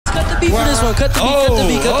the beat for this one. Cut the beat, cut the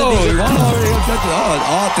beat, cut the beat.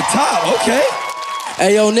 Off the top, okay.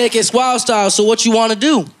 Hey, yo, Nick, it's Wildstyle, so what you want to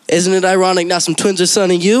do? Isn't it ironic now some twins are son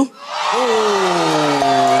and you?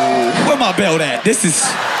 Where my belt at? This is...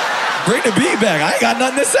 Bring the beat back. I ain't got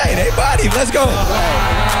nothing to say. They body. Let's go.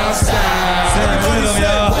 Wildstyle. Say it with them,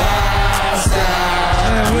 y'all. Say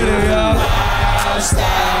it with them, y'all.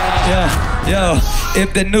 Yo,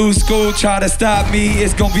 if the new school try to stop me,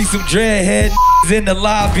 it's gonna be some dreadhead in the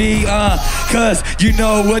lobby, cause you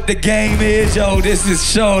know what the game is, yo, this is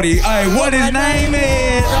Shorty. Hey, what his name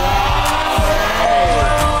is?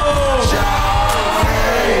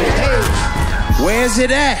 Hey, where's it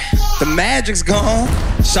at? The magic's gone.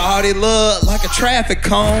 Shorty look like a traffic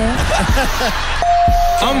cone.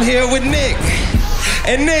 I'm here with Nick.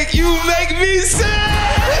 And Nick, you make me sing!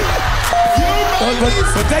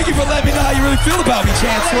 But thank you for letting me know how you really feel about me,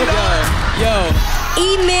 Chancellor. Yo.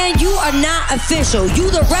 E-Man, you are not official. You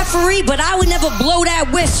the referee, but I would never blow that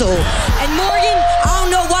whistle. And Morgan, I don't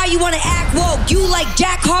know why you want to act woke. You like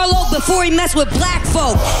Jack Harlow before he messed with black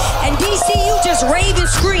folk. And DC, you just rave and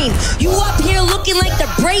scream. You up here looking like the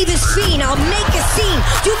bravest fiend. I'll make a scene.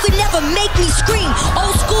 You could never make me scream.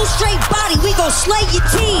 Old school straight body, we gon' slay your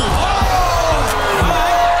team. All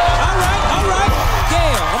right.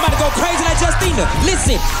 Yeah, I'm about to go crazy like Justina.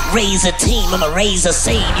 Listen, raise a team, I'm a raise a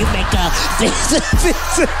scene. You make a... Let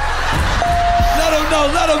him know.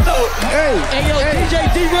 Hey, yo, DJ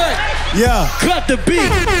D-Run. Yeah. Cut the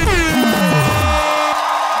beat.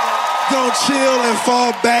 Don't chill and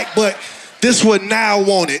fall back, but this what Now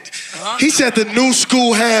wanted. He said the new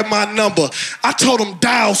school had my number. I told him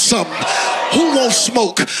dial something. Who won't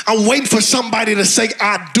smoke? I'm waiting for somebody to say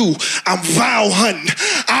I do. I'm vow hunting.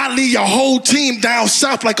 I leave your whole team down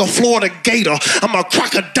south like a Florida gator. I'm a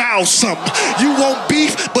crocodile something. You won't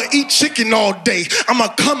beef, but eat chicken all day. I'm a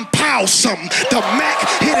come pow something. The Mac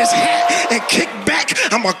hit his hat and kick back.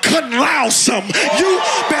 I'm a cut loud something. You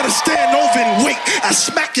better stand over and wait. I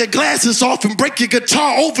smack your glasses off and break your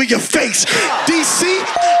guitar over your face. DC,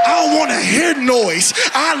 I don't want to hear noise.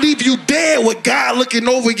 I'll leave you dead with God looking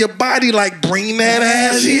over your body like, bring that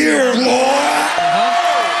ass here, boy.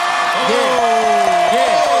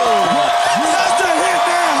 That's the hit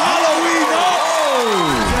now, Halloween.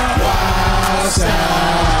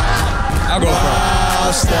 I'll go first.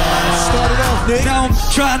 Start it off, Nick. Now I'm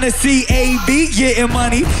trying to see AB getting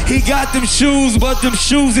money. He got them shoes, but them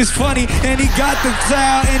shoes is funny. And he got the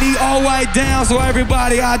style, and he all white down. So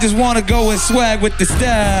everybody, I just want to go and swag with the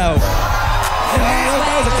style.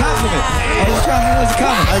 That was a compliment. I was trying to, that was a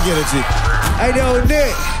compliment. I get it, G. Hey, yo,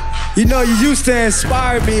 Nick, you know you used to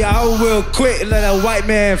inspire me. I will quit and let a white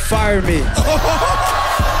man fire me.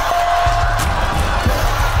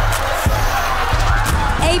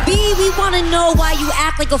 AB, we want to know why you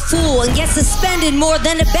act like a fool and get suspended more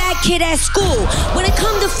than a bad kid at school. When it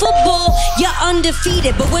comes to football, you're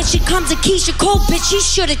undefeated. But when she comes to Keisha Cole, bitch, she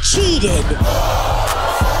should have cheated.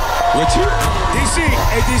 What you? DC,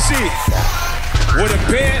 hey DC, with a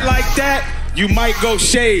beard like that, you might go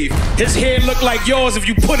shave. His hair look like yours if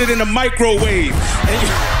you put it in a microwave.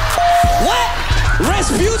 What?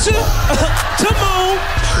 Rasputin? Timon?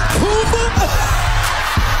 Pumbaa?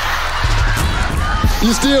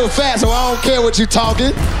 You still fat, so I don't care what you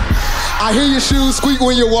talking. I hear your shoes squeak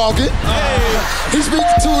when you're walking. Hey. He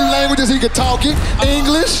speaks 2 languages, he can talk it.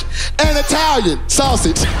 English and Italian.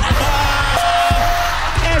 Sausage.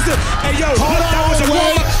 Hey, yo, Hold that on, was a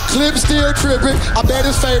wait. warm-up. Clip still tripping. I bet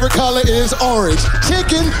his favorite color is orange.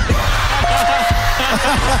 Chicken.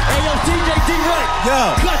 Hey, yo, DJ D-Run.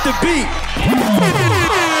 Yo. Cut the beat.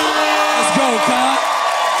 Let's go, Con.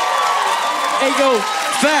 Hey, yo,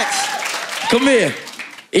 Facts. Come here.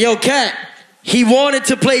 Hey, yo, Cat. He wanted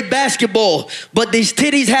to play basketball, but these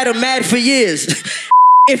titties had him mad for years.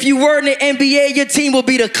 If you were in the NBA, your team would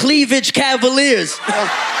be the Cleavage Cavaliers.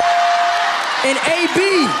 And AB,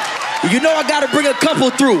 you know I gotta bring a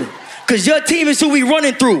couple through, cause your team is who we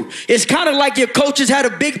running through. It's kind of like your coaches had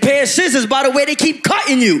a big pair of scissors by the way they keep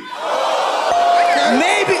cutting you.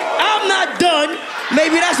 Maybe, I'm not done.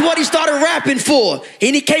 Maybe that's what he started rapping for.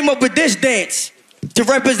 And he came up with this dance to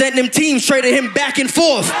represent them teams, trading him back and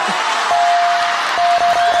forth.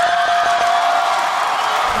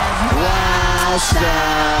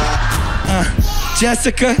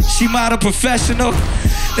 Jessica, she model professional.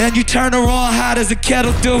 Then you turn her on, how does a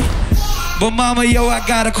kettle do? But mama, yo, I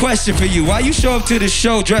got a question for you. Why you show up to the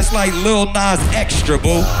show dressed like Lil Nas Extra,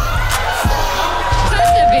 boo? Cut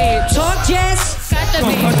the beat. Talk, Jess. Cut the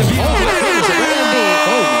beat. Cut the beat. Cut the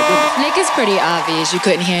beat. Nick, it's pretty obvious you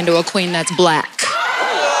couldn't handle a queen that's black.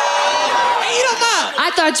 Eat 'em up.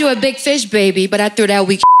 I thought you were a big fish, baby, but I threw that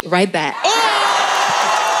weak right back.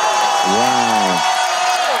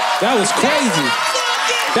 That was crazy.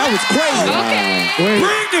 That was crazy. Okay.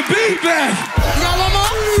 Bring the beat back. You got one more?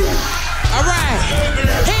 All right.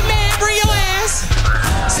 Hey, man, bring your ass.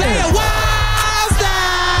 Say it. Wildstyle.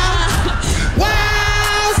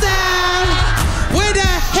 Wildstyle. With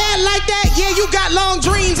a hair like that, yeah, you got long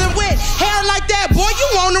dreams. And with hair like that, boy, you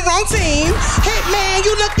on the wrong team. Hey, man,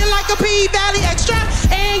 you looking like a P-Valley extra.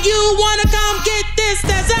 And you want to come get this,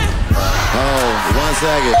 that's that. Oh, 1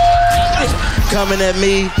 second. Coming at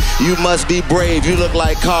me, you must be brave. You look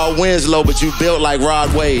like Carl Winslow, but you built like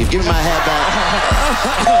Rod Wave. Give me my hat back.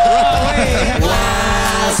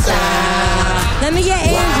 Wildstyle. Let me get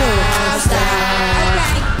Andrew. Wildstyle.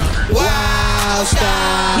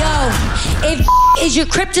 Wildstyle. Yo, if is your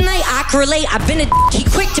kryptonite, I can relate. I've been a he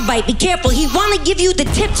quick to bite. Be careful, he wanna give you the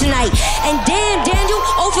tip tonight. And damn, Daniel,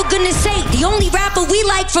 oh for goodness sake, the only rapper we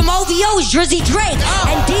like from OVO is Drizzy Drake.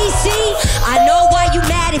 And DC, I know why you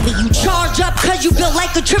mad at me. You charge up cause you built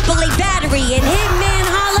like a AAA battery. And Hitman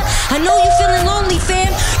holla, I know you feeling lonely,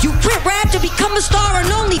 fam. You quit rap to become a star on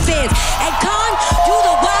OnlyFans. And Con, you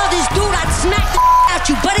the wildest dude, I'd smack the at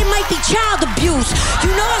you, but it might be child abuse.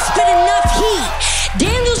 You know I spit enough heat.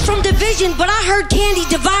 Daniel's from Division, but I heard Candy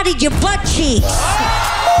divided your butt cheeks.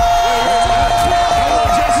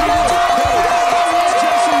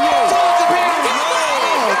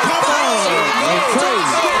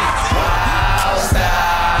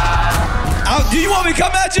 Do you want me to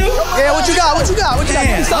come at you? Yeah, what you got? What you got? What you got?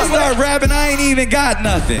 Man, I start rapping, I ain't even got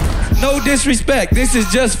nothing. No disrespect, this is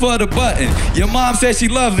just for the button. Your mom said she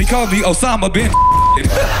loves me, called me Osama bin.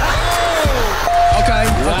 Okay.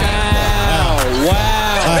 Wow.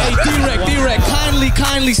 Hey, D-Rec,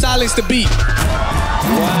 kindly silence the beat.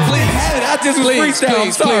 Wow. Please. I just was freestyle.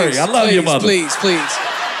 I'm sorry. I love your mother. Please.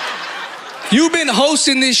 You've been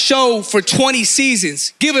hosting this show for 20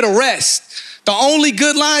 seasons. Give it a rest. The only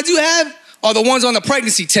good lines you have are the ones on the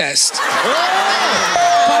pregnancy test.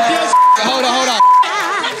 Hold on.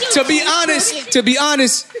 To be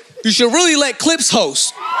honest, you should really let Clips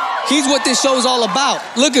host. He's what this show's all about.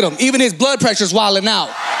 Look at him. Even his blood pressure's wilding out.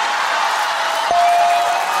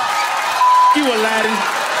 You Aladdin.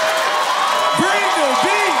 Bring the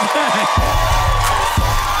beat back.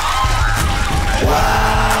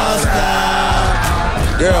 Wildstyle.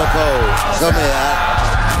 Girl code. Come here.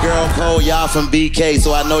 Girl code, y'all from BK,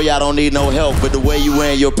 so I know y'all don't need no help, but the way you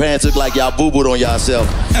wearing your pants look like y'all boo-booed on y'allself.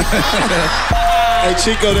 Hey,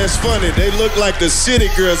 Chico, that's funny. They look like the city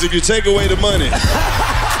girls if you take away the money. Wait.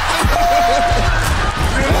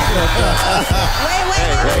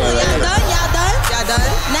 Y'all done?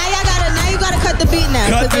 Now you gotta cut the beat now.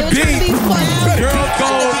 Cut the beat. Girl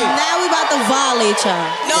code. Now we about to violate y'all.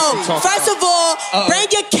 No, first of all, bring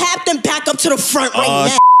your captain back up to the front right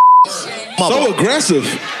now. So aggressive.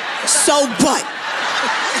 So what?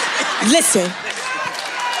 Listen.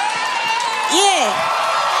 Yeah.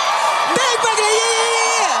 Big regular,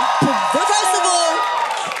 yeah. First of all,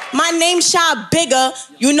 my name's Shy Bigger.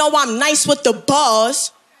 You know I'm nice with the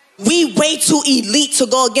bars. We way too elite to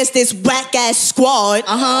go against this whack-ass squad.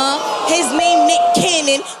 His name Nick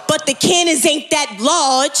Cannon, but the cannons ain't that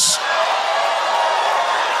large.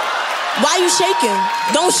 Why you shaking?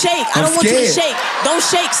 Don't shake. I don't want you to shake. Don't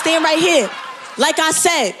shake. Stand right here. Like I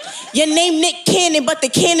said, your name Nick Cannon, but the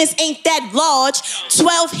cannons ain't that large.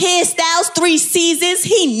 12 hairstyles, 3 seasons.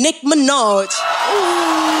 He Nick Minaj.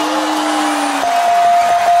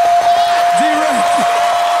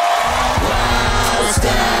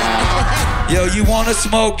 Yo, you wanna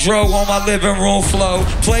smoke dro on my living room floor?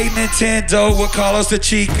 Play Nintendo with Carlos the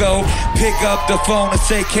Chico. Pick up the phone and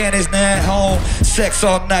say Cannon's not home. Sex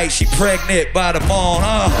all night, she pregnant by the morn.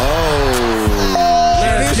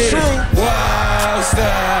 Let's get it.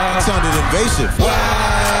 Wildstyle. Sounded invasive.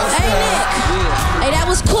 Wildstyle. Hey, Nick. Hey, that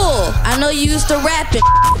was cool. I know you used to rap it,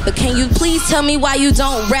 but can you please tell me why you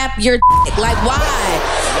don't rap your dick? Like, why?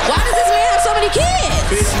 Why does this man have so many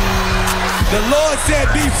kids? The Lord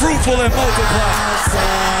said, be fruitful and multiply.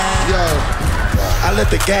 Yo, I let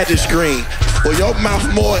the gadget scream. Well, your mouth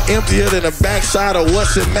more emptier than the backside of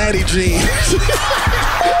what's in Maddie jeans.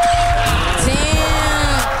 Damn.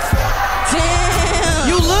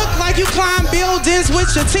 You look like you climb buildings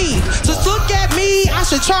with your teeth. Just look at me, I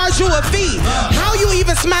should charge you a fee. How you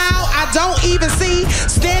even smile, I don't even see.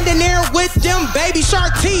 Standing there with them baby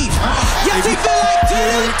shark teeth. Your teeth feel like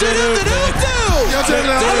do-do-do-do-do-do.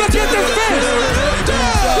 I'ma get the fish.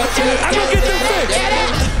 I'ma get the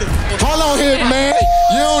fish. Hold on here, man.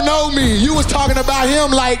 You don't know me. You was talking about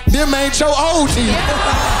him like them ain't your old teeth.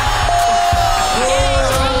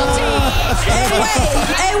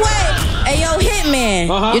 Hey, wait. Hey, yo,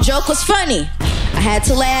 Hitman. Your joke was funny. I had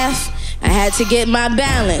to laugh. I had to get my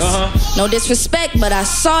balance. No disrespect, but I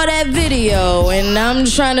saw that video and I'm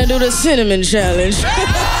trying to do the cinnamon challenge.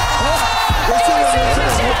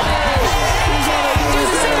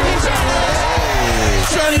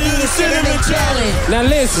 Trying to do the cinnamon challenge. Now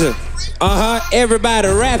listen, everybody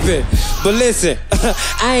rapping, but listen,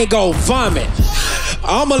 I ain't gonna vomit.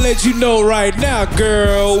 I'ma let you know right now,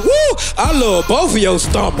 girl. Woo! I love both of your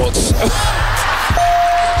stomachs.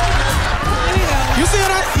 You see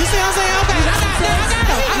what I'm saying? Okay,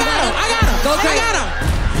 I got him. Go crazy. I got him.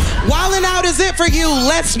 WildNOut is it for you.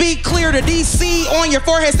 Let's be clear. The DC on your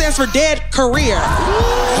forehead stands for dead career.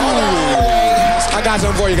 I got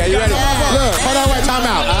something for you guys. You ready? Look, hold on, wait, time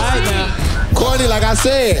out. All right, now. Courtney, like I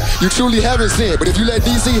said, you truly haven't seen it, but if you let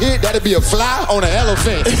DC hit, that'd be a fly on an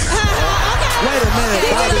elephant. Wait a minute,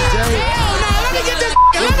 Bobby J. Hell no, let me get this.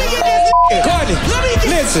 Courtney,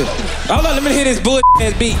 listen. Hold on, let me hear this bullshit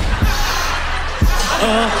ass beat.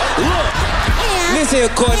 Look. Listen here,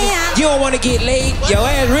 Courtney. You don't want to get laid. Your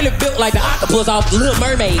ass really built like the octopus off The Little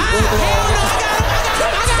Mermaid. I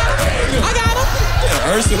got him.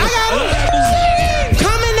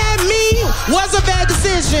 Coming at me was a bad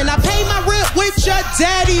decision. I paid my rent with your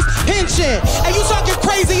daddy's pension. And you talking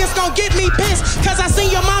crazy, it's gonna get me pissed. Cause I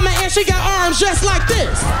seen your mama and she got arms just like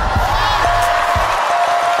this.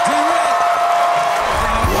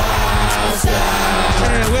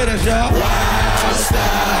 Wildstyle. With us, y'all.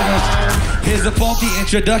 Wildstyle. Here's a funky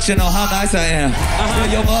introduction on how nice I am. Tell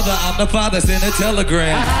your mother I'm the father, send a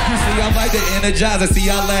telegram. You see, I'm like the Energizer, see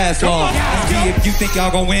I last long. See, if you think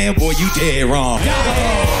y'all gonna win, boy, you dead wrong.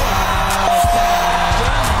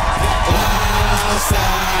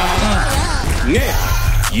 Nick,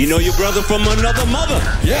 you know your brother from another mother.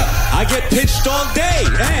 Yeah. I get pitched all day.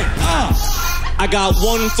 And I got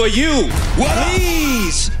one for you. What?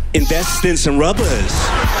 Please invest in some rubbers.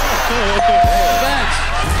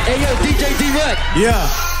 Hey, yo, DJ D-Rec. Yeah.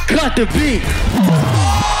 Cut the beat.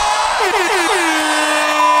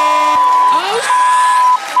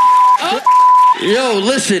 Yo,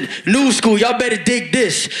 listen, new school, y'all better dig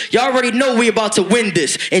this. Y'all already know we about to win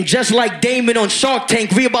this. And just like Damon on Shark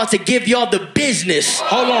Tank, we about to give y'all the business.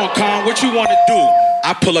 Hold on, Con, what you want to do?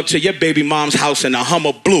 I pull up to your baby mom's house in a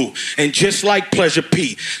Hummer Blue. And just like Pleasure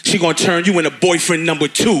P, she gonna turn you into boyfriend number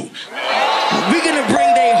 2. We're gonna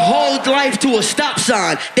bring their whole life to a stop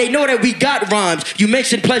sign. They know that we got rhymes. You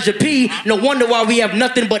mentioned Pleasure P, no wonder why we have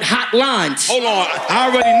nothing but hot lines. Hold on, I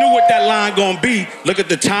already knew what that line gonna be. Look at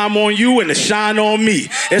the time on you and the shine on me.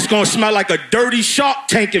 It's gonna smell like a dirty Shark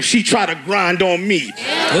Tank if she try to grind on me.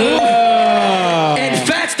 And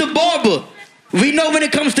Fats the barber. We know when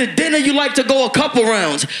it comes to dinner, you like to go a couple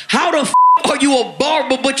rounds. How the f are you a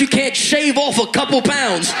barber, but you can't shave off a couple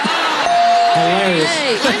pounds? Hey,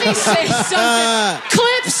 let me say something.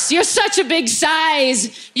 Clips, you're such a big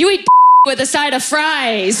size. You eat with a side of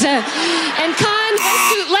fries. And Con,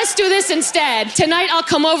 let's do this instead. Tonight I'll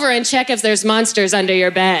come over and check if there's monsters under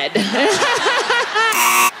your bed. But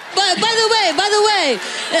by the way,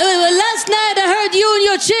 last night I heard you and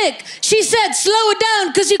your chick. She said slow it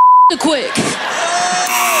down because you quick.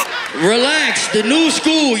 Relax, the new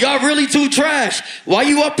school, y'all really too trash. Why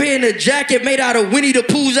you up here in a jacket made out of Winnie the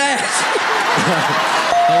Pooh's ass?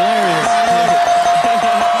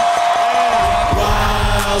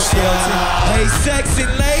 Hey, sexy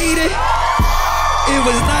lady, it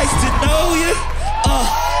was nice to know you.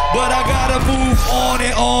 But I gotta move on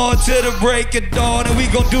and on to the break of dawn. And we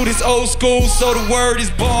gon' do this old school so the word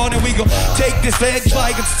is born. And we gon' take this edge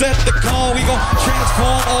like a Decepticon. We gon'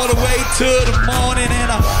 transform all the way to the morning.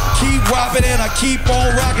 And I keep whopping and I keep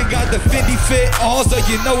on rocking. Got the Fendi fit on, so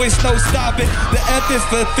you know it's no stopping. The F is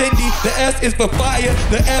for Fendi, the S is for fire,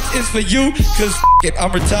 the F is for you, cause it,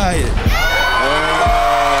 I'm retired.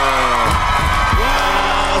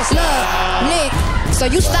 Look, Nick, so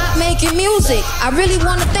you stopped making music. I really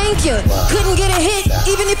want to thank you. Couldn't get a hit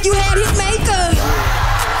even if you had hit maker.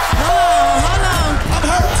 Hold on. I'm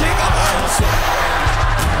hurting.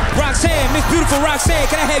 Roxanne, Miss Beautiful Roxanne,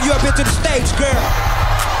 can I have you up into the stage, girl?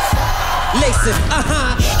 Listen,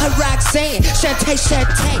 Roxanne, Shantae,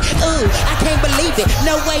 ooh, I can't believe it,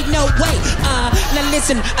 no way, now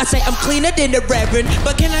listen, I say I'm cleaner than the Reverend,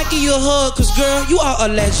 but can I give you a hug, cause girl, you are a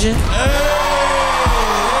legend.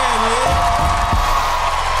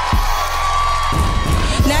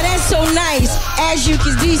 Now that's so nice, as you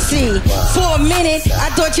can see. For a minute, I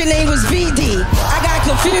thought your name was BD. I got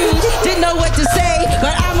confused, didn't know what to say,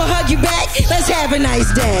 but I'ma hug you back. Let's have a nice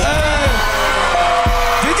day.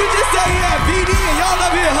 Did you just say you had BD and y'all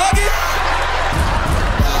up here hugging?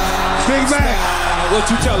 Big Mac. What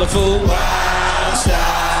you tell her, fool?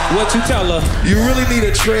 What you tell her? You really need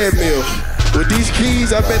a treadmill. With these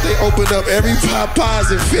keys, I bet they opened up every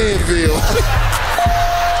Popeyes in Fayetteville.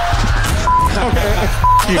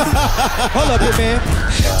 Hold up here, man.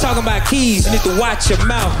 Talking about keys, you need to watch your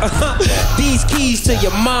mouth. These keys to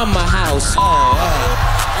your mama house.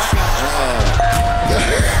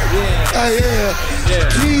 Yeah.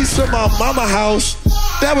 Keys to my mama house.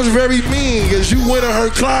 That was very mean, because you went in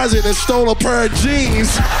her closet and stole a pair of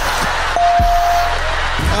jeans.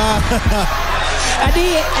 I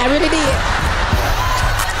did. I really did.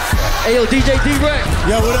 Hey, yo, DJ D-Rex.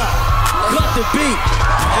 Yo, what up? Cut the beat.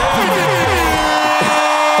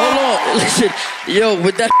 Hold on. Listen, yo,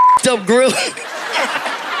 with that up grill,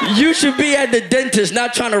 you should be at the dentist,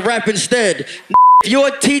 not trying to rap instead. If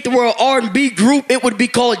your teeth were an R&B group, it would be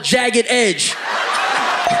called Jagged Edge.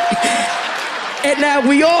 And now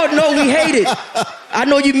we all know we hate it. I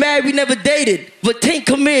know you mad we never dated, but Tink,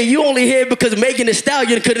 come here. You only here because Megan Thee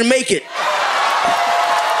Stallion couldn't make it.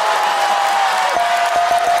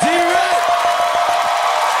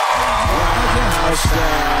 I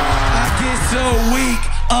get so weak,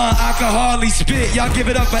 I can hardly spit. Y'all give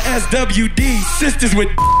it up for SWD, sisters with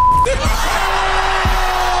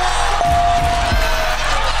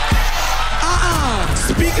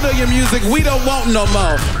Speaking of your music, we don't want no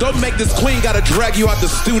more. Don't make this queen gotta drag you out the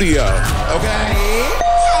studio, okay?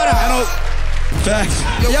 Facts.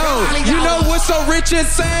 Yo, you know what's so rich and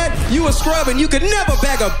sad? You a scrub and you could never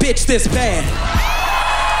bag a bitch this bad.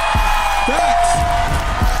 Facts.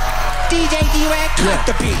 DJ D-Rag, cut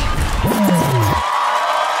the beat.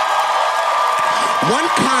 One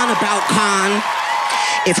con about Con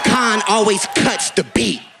is Con always cuts the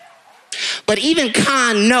beat. But even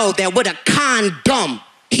Con know that with a condom,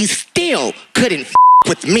 he still couldn't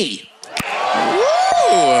with me.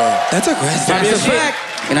 That's aggressive. That's a fact.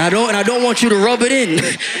 And I don't want you to rub it in.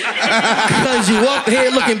 Because you up here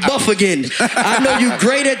looking buff again. I know you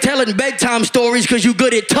great at telling bedtime stories because you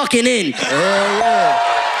good at tucking in.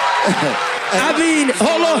 I mean,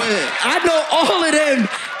 hold on. I know all of them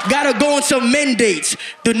gotta go on some men dates.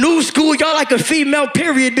 The new school, y'all like a female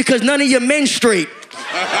period because none of your men straight.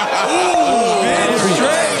 Men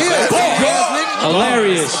straight.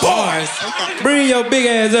 Hilarious. Bars. Bring your big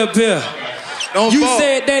ass up here. You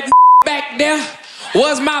said that back there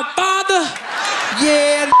was my father?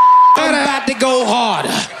 Yeah, I'm about to go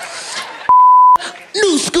harder.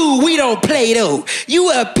 New school, we don't play though. You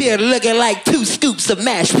up here looking like 2 scoops of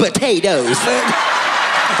mashed potatoes.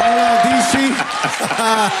 Hold on, DC.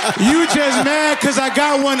 You just mad because I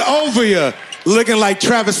got one over you. Looking like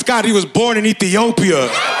Travis Scott, he was born in Ethiopia.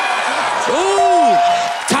 Ooh,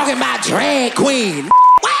 talking about drag queen.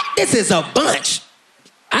 What? This is a bunch.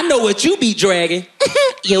 I know what you be dragging.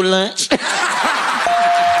 Your lunch.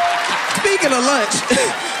 Speaking of lunch,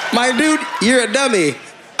 my dude, you're a dummy.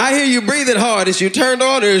 I hear you breathing hard. Is you turned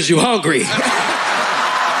on or is you hungry?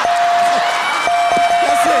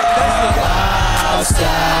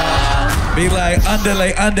 Be like,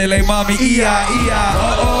 underlay, mommy, E-I,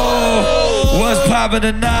 uh-oh. What's poppin'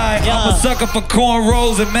 tonight? I'm a sucker for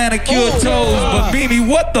cornrows and manicured toes. But Mimi,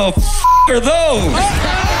 what the f*** are those?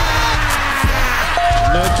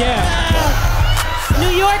 No cap. New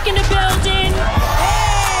York in the building.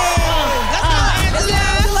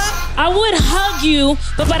 I would hug you,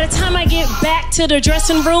 but by the time I get back to the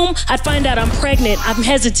dressing room, I'd find out I'm pregnant. I'm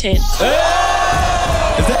hesitant. Was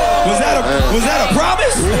that a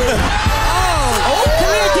promise?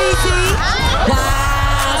 Come here, DC.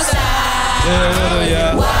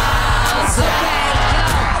 Wildstyle.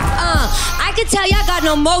 I can tell y'all got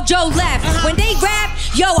no mojo left. When they rap,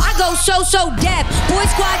 yo, I go so deaf. Boy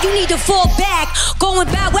squad, you need to fall back. Going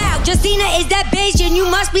bow wow. Justina is that Bayesian, you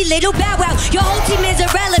must be little bow wow. Your whole team is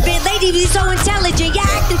irrelevant. Lady be so intelligent. You're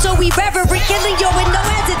acting so irreverent, killing you with no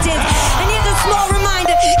hesitance. And here's a small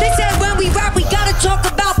reminder. They said when we rap, we gotta talk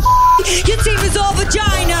about your team is all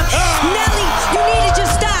vagina. Nelly, you need to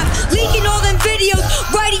just stop leaking all them videos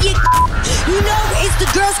right at your. You know it's the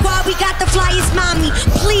girl squad, we got the flyest mommy.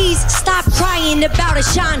 Please stop crying about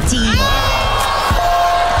Ashanti.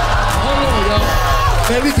 Hold on, yo.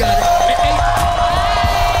 Man, we got it.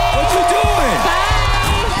 What you doing?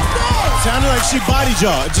 Sounded like she bodied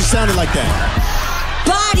y'all. It just sounded like that.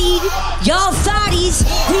 Bodied, y'all thotties.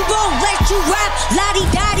 We won't let you rap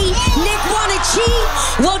lottie-dottie. Nick wanna cheat?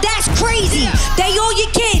 Well, that's crazy. They all your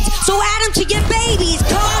kids, so add them to your babies.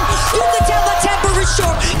 Con, you can tell my temper is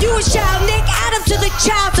short. You a child, Nick, add them to the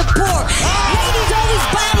child support. Ladies always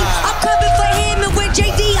body, I'm coming for him. And when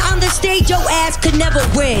JD on the stage, your ass could never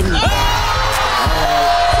win.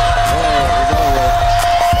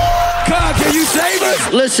 Con, can you save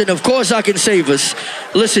us? Listen, of course I can save us.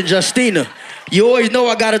 Listen, Justina, You always know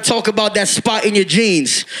I gotta talk about that spot in your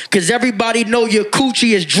jeans. Cause everybody know your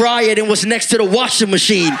coochie is drier than what's next to the washing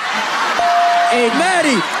machine. Hey,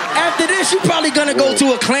 Maddie, after this, you probably gonna go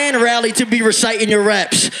to a Klan rally to be reciting your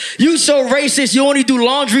raps. You so racist, you only do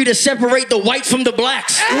laundry to separate the whites from the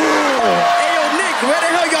blacks. Hey, yo, Nick, where the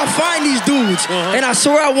hell y'all find these dudes? And I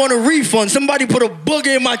swear I want a refund. Somebody put a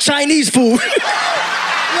booger in my Chinese food.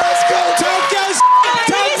 Let's go, Tokyo.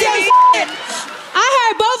 I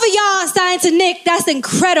heard both of y'all sign to Nick. That's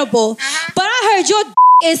incredible. But I heard your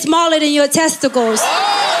is smaller than your testicles.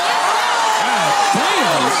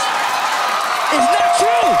 It's not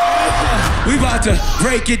true. We about to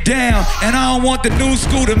break it down, and I don't want the new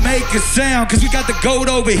school to make a sound, cause we got the goat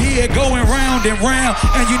over here going round and round.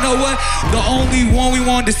 And you know what? The only one we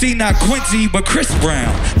wanted to see, not Quincy, but Chris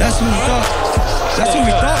Brown. That's who we thought. That's who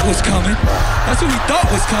we thought was coming. That's who we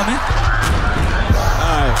thought was coming.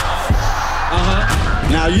 All right.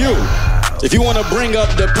 Now you, if you want to bring up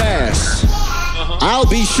the past, I'll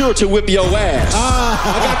be sure to whip your ass.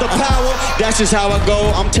 I got the power, that's just how I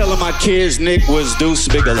go. I'm telling my kids Nick was Deuce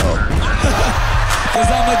Bigelow. Cause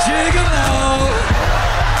I'm a gigolo.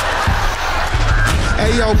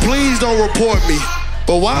 Hey, yo, please don't report me.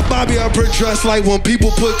 But why Bobby up here dressed like when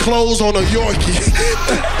people put clothes on a Yorkie?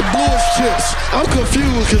 Bluest chips. I'm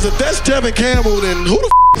confused, because if that's Tevin Campbell, then who the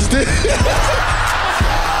is this?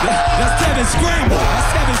 That's Tevin Scramble. That's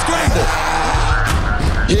Tevin Scramble.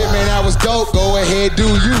 Yeah, man, that was dope. Go ahead, do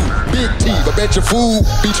you. Big T, but bet your fool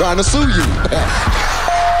be trying to sue you. Bet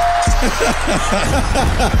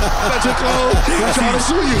your clothes be trying to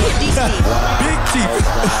sue you. Big T.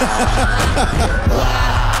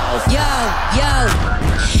 Yo.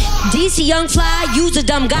 DC Young Fly, you's a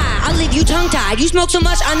dumb guy. I leave you tongue-tied. You smoke so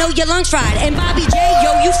much, I know your lungs fried. And Bobby J,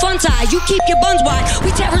 yo, you fun-side. You keep your buns wide.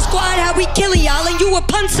 We terror squad, how we killing y'all, and you a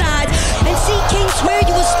pun-side. And C King swear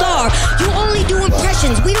you a star. You only do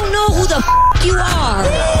impressions. We don't know who the you are.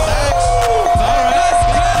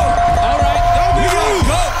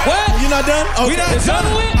 What? You're not done? Okay. We not done.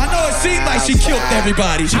 I know it seemed like she killed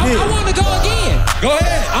everybody. She did. I want to go again. Go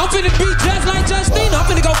ahead. I'm finna be just like Justine. I'm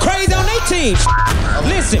finna go crazy on their team.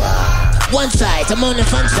 Listen. One side, I'm on the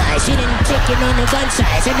fun side. Shooting chicken on the gun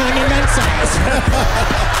size and on the run size.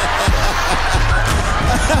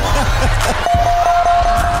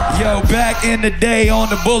 Yo, back in the day on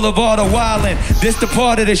the Boulevard of Wildin', this the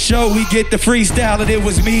part of the show we get the freestyle. It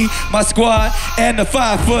was me, my squad, and the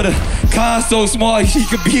 5-footer. Con so small he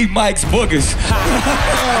could be Mike's boogers.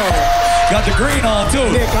 Got the green on too.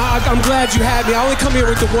 Nick, I'm glad you had me. I only come here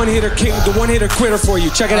with the one-hitter king, the one-hitter quitter for you.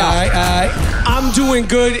 Check it out. All right. I'm doing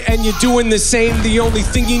good and you're doing the same. The only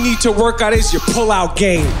thing you need to work out is your pull-out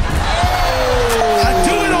game. I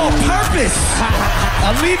do it on purpose.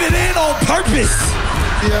 I leave it in on purpose.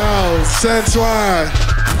 Yo, Santuan.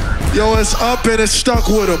 Yo, it's up and it's stuck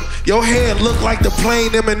with him. Your head look like the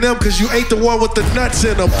plain M&M because you ate the one with the nuts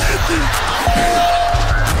in them.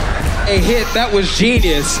 Hey, Hit, that was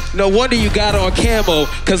genius. No wonder you got on camo,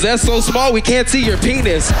 because that's so small we can't see your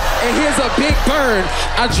penis. And here's a big burn.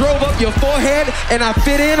 I drove up your forehead and I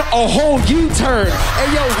fit in a whole U-turn.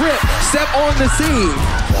 Hey, yo, Rip, step on the scene.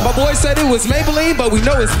 My boy said it was Maybelline, but we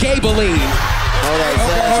know it's Gabeline. Hold on,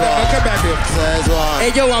 come back here.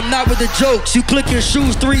 Hey, yo, I'm not with the jokes. You click your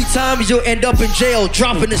shoes 3 times, you'll end up in jail,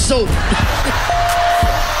 dropping the soap.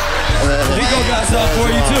 Nico got something for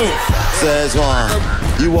you, too. Says one.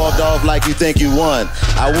 You walked off like you think you won.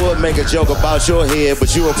 I would make a joke about your head,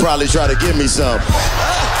 but you would probably try to give me some.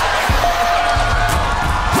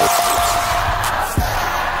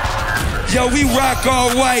 Yo, we rock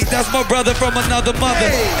all white. That's my brother from another mother.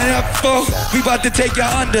 Hey. And we about to take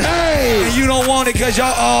y'all under. Hey. And you don't want it because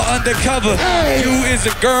y'all all undercover. Hey. You is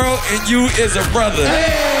a girl and you is a brother.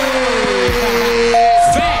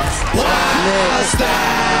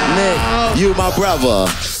 Nick, you my brother.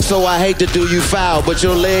 So I hate to do you foul, but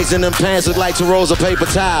your legs in them pants look like 2 rolls of paper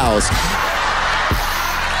towels.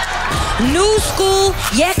 New school,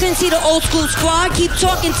 yeah, couldn't see the old school squad. Keep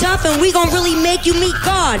talking tough and we gon' really make you meet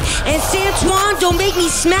God. And Santuan, don't make me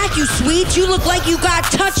smack you, sweet. You look like you got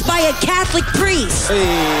touched by a Catholic priest.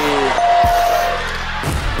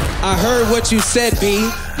 I heard what you said, B,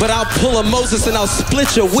 but I'll pull a Moses and I'll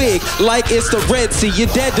split your wig like it's the Red Sea.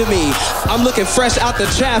 You're dead to me. I'm looking fresh out the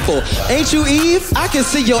chapel. Ain't you Eve? I can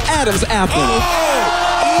see your Adam's apple. Eve?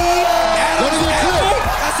 Adam's apple?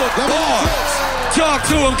 That's a bar. Talk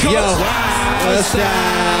to him, coach. Yo.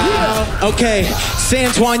 Okay,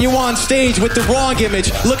 Santuan, you on stage with the wrong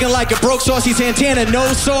image. Looking like a broke saucy Santana,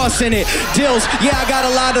 no sauce in it. Dills, yeah, I got a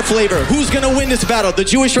lot of flavor. Who's gonna win this battle, the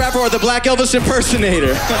Jewish rapper or the Black Elvis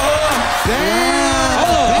impersonator? Hold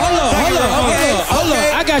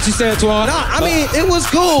on. I I got you, Santuan. No, I mean, it was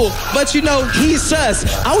cool, but you know, he's sus.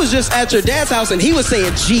 I was just at your dad's house and he was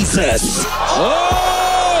saying Jesus.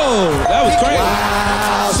 Oh, that was crazy.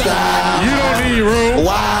 Wildstyle. You don't need room.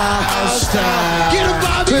 Wildstyle. Get him,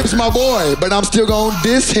 Bobby. Clips my boy, but I'm still gonna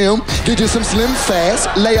diss him. Get you some Slim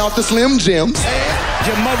Fast, lay off the Slim Jims.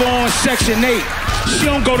 Your mother on Section 8. She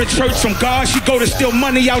don't go to church from God, she go to steal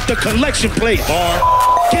money out the collection plate.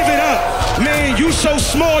 Give it up. Man, you so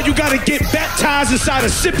small, you gotta get baptized inside a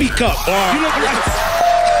sippy cup. You look like...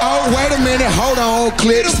 Oh, wait a minute, hold on,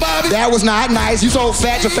 Clips. That was not nice. You so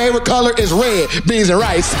fat, your favorite color is red, beans and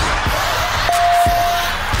rice.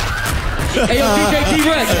 Hey, yo, DJ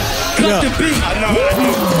D-Rex, cut the beat.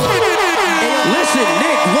 Listen,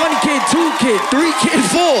 Nick, 1 kid, 2 kid, 3 kid,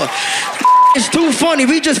 4. It's too funny.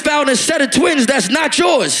 We just found a set of twins that's not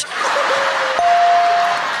yours.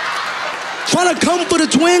 Trying to come for the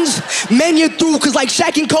twins, man, you're through. Cause like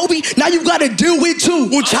Shaq and Kobe, now you gotta deal with 2.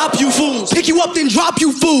 We'll chop you fools, pick you up then drop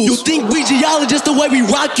you fools. You think we geologists the way we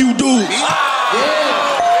rock you dudes.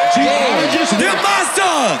 Geologists, they're my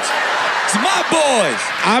sons. It's my boys.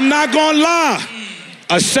 I'm not gonna lie.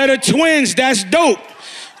 A set of twins, that's dope.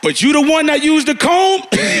 But you the one that used the comb,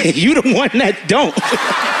 you the one that don't.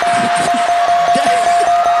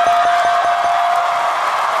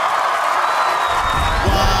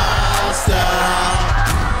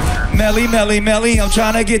 Melly, Melly, Melly, I'm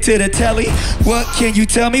trying to get to the telly. What can you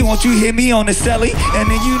tell me? Won't you hit me on the celly? And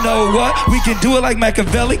then you know what? We can do it like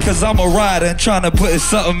Machiavelli, cause I'm a rider and trying to put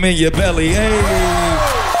something in your belly. Hey.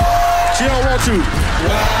 She don't want you.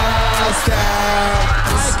 Wildstyle.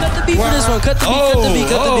 Cut the beat for this one. Cut the beat, cut the beat,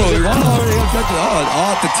 cut the beat.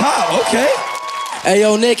 Off the top, okay. Hey,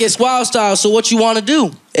 yo, Nick, it's Wildstyle, so what you want to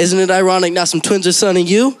do? Isn't it ironic now some twins are sonning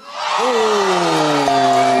you?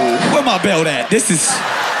 Where my belt at? This is...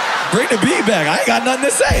 Bring the beat back. I ain't got nothing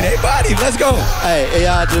to say. They body. Let's go. Hey,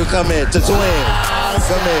 y'all two, come here. To twin.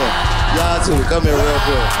 Come here. Y'all two, come here real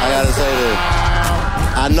quick. I gotta say this.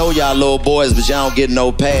 I know y'all little boys, but y'all don't get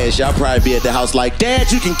no pass. Y'all probably be at the house like,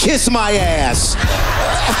 Dad, you can kiss my ass.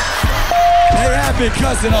 They have been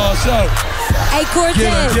cussing all show. Hey,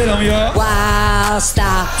 Cortez. Get him, y'all.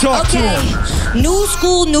 Wildstyle. Talk to him. New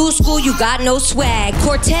school, you got no swag.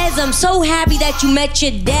 Cortez, I'm so happy that you met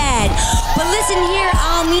your dad. But listen here,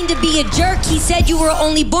 I don't mean to be a jerk. He said you were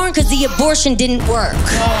only born because the abortion didn't work.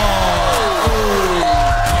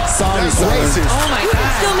 Sorry, racist. Oh my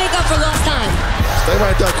God. Still make up for lost time. Stay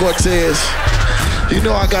right there, Cortez. You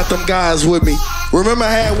know I got them guys with me. Remember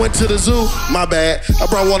I went to the zoo? My bad. I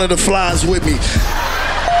brought one of the flies with me.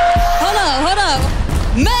 Hold up.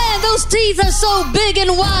 Man, those teeth are so big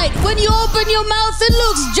and wide. When you open your mouth, it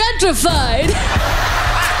looks gentrified.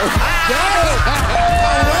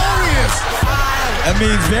 Hilarious. That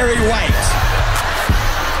means very white.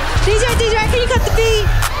 DJ, can you cut the beat?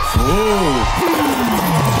 Ooh.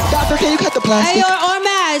 Doctor, can you cut the plastic? Hey, or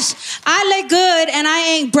Madge, I look good and I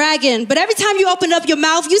ain't bragging, but every time you open up your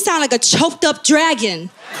mouth, you sound like a choked up dragon.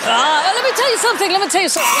 Let me tell you something. Let me tell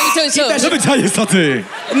you something.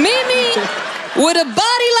 Mimi, with a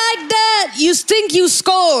body like that, you think you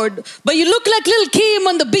scored, but you look like Lil' Kim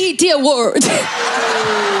on the BET Awards. Okay.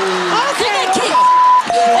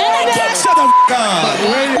 Shut the f*** up.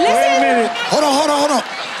 Wait a minute. Hold on.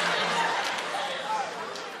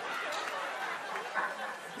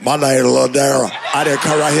 My name is Lil Darryl. I didn't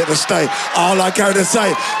come right here to stay. All I came to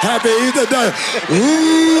say, Happy Easter Day.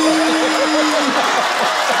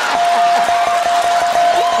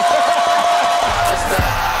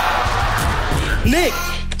 Nick,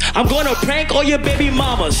 I'm gonna prank all your baby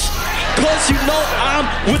mamas. Cause you know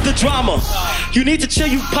I'm with the drama. You need to chill,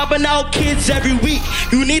 you popping out kids every week.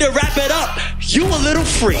 You need to wrap it up. You a little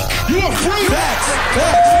freak. You a freak. Facts.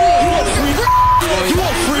 You a freak. You a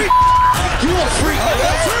freak. You a freak.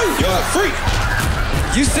 You're a freak.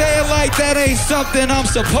 You say it like that ain't something I'm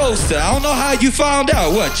supposed to. I don't know how you found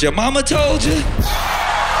out. What, your mama told you?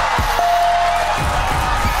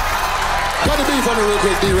 Cut the beat for me real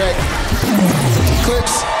quick, D-Rack.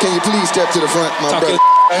 Clips, can you please step to the front, my brother?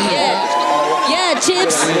 Yeah,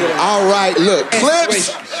 Chips. All right, look,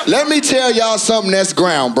 Clips, let me tell y'all something that's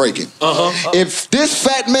groundbreaking. If this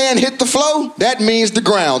fat man hit the flow, that means the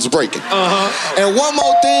ground's breaking. And one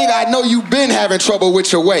more thing, I know you've been having trouble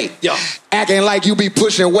with your weight. Acting like you be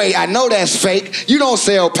pushing weight. I know that's fake. You don't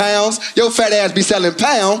sell pounds. Your fat ass be selling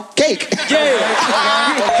pound cake.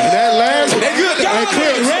 That last, They good.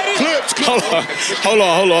 Clips. Hold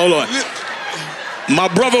on. My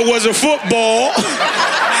brother was a football.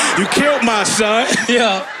 You killed my son.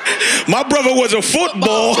 Yeah. My brother was a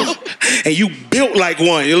football, and you built like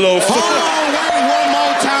one. You little. Hold on, wait, one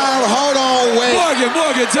more time. Hold on, wait.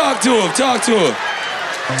 Morgan, talk to him.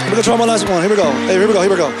 I'm gonna try my last one. Here we go. Hey, here we go.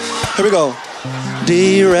 Here we go.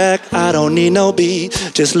 Direct, I don't need no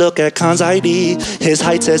beat. Just look at Khan's ID. His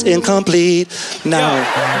height says incomplete. Now,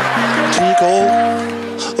 Chico,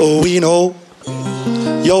 oh, we know.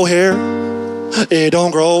 Your hair, it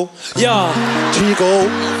don't grow. Yeah. Chico,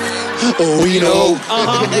 oh, we know.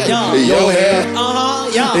 Yeah. Your hair,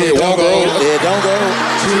 yeah. it don't grow. It don't grow.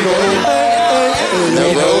 Chico,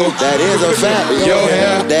 that is a fact. Your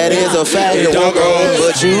hair, that is a fact. it don't grow.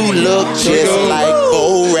 But you look just like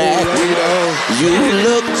Borat. You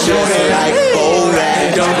look just like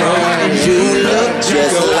Borat. You look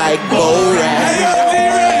just like Borat.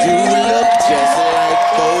 You look just like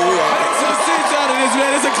Borat. So scenes out of this,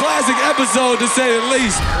 man. It's a classic episode, to say the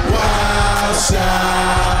least.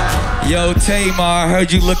 Yo, Tamar, I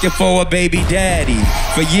heard you looking for a baby daddy.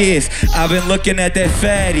 For years, I've been looking at that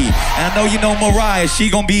fatty. I know you know Mariah, she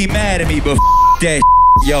gon' be mad at me, but that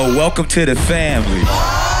yo, welcome to the family.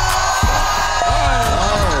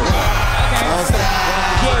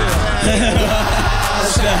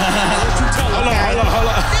 Hold on.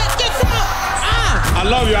 I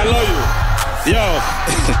love you. Yo,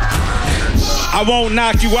 I won't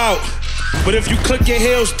knock you out, but if you click your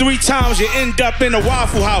heels 3 times, you end up in a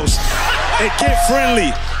Waffle House. And get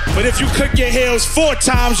friendly. But if you click your heels 4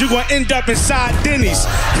 times, you're gonna end up inside Denny's.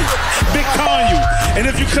 Big con you. And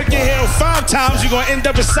if you click your heels 5 times, you're gonna end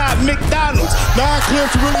up inside McDonald's. Nah,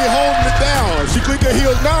 Clip's really holding it down. She click her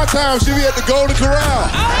heels 9 times, she'll be at the Golden Corral.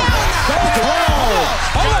 Hold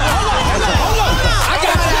on. I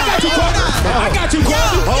got you, Courtney. I got you,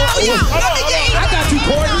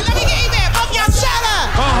 Courtney. Let me get even. Both y'all shut up.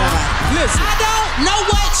 Listen. I don't know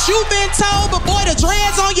what you've been told, but boy, the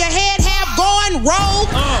dreads on your head have gone rogue.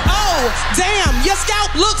 Oh, damn, your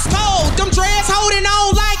scalp looks cold. Them dreads holding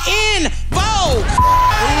on like in vogue.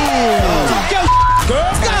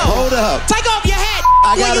 Let's go. Hold up. Take off your hat.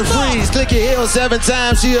 I got to freeze. Click your heels 7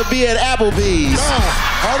 times, she'll be at Applebee's.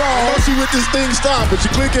 Hold on, she with this thing stop, but she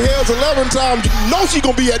click her heels 11 times, you know she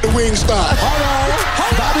gonna be at the wing stop. Hold on.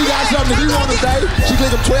 Bobby got something he want to say. She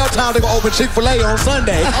click them 12 times, they gonna open Chick-fil-A on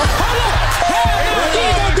Sunday.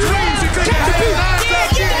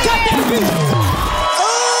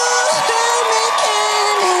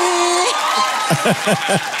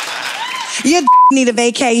 You need a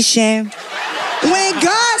vacation. When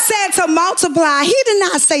God said to multiply, he did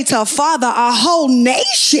not say to father a whole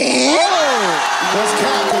nation. That's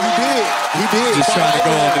kind of he did. Just trying to go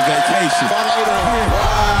on the vacation.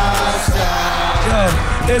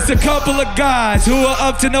 Yo, it's a couple of guys who are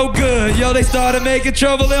up to no good. Yo, they started making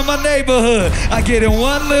trouble in my neighborhood. I get in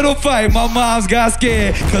one little fight, my mom's got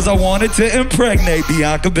scared, cause I wanted to impregnate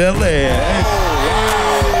Bianca Belair.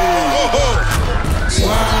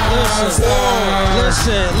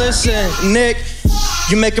 Listen, Nick,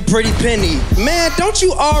 you make a pretty penny. Man, don't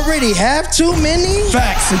you already have too many?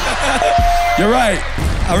 Facts. You're right.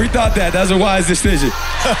 I rethought that. That's a wise decision.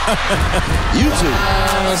 You too.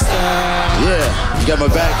 Yeah, you got my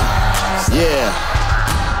back? Yeah.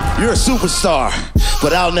 You're a superstar,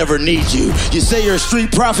 but I'll never need you. You say you're a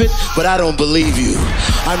street prophet, but I don't believe you.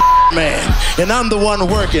 I'm man, and I'm the one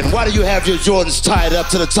working. Why do you have your Jordans tied up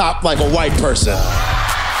to the top like a white person?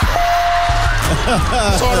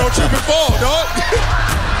 So don't trip and fall, dog.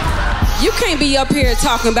 You can't be up here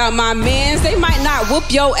talking about my mans. They might not whoop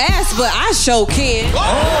your ass, but I sure can.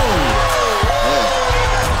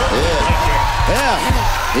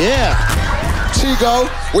 Yeah. Chico,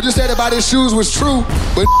 what you said about his shoes was true,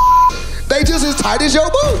 but they just as tight as your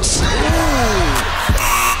boots.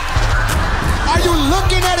 Are you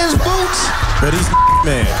looking at his boots? But he's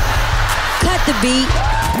man. Cut the beat.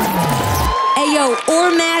 Hey yo,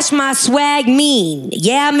 or mash my swag mean.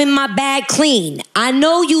 Yeah, I'm in my bag clean. I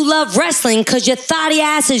know you love wrestling cause your thotty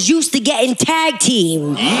ass is used to getting tag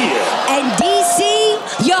team. Yeah. And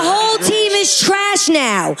DC, your whole team is trash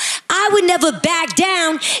now. I would never back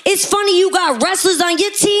down. It's funny you got wrestlers on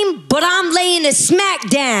your team, but I'm laying a smack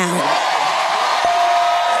down.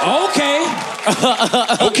 Okay.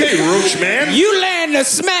 Okay, Roach Man. You laying the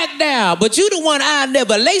smack down, but you the one I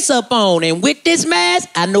never lace up on. And with this mask,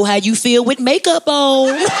 I know how you feel with makeup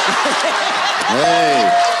on.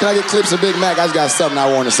 Hey, can I get Clips of Big Mac? I just got something I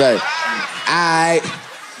want to say.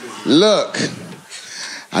 Look,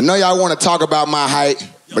 I know y'all want to talk about my height,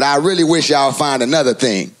 but I really wish y'all find another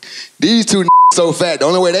thing. These two so fat, the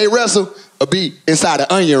only way they wrestle will be inside an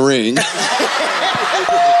onion ring.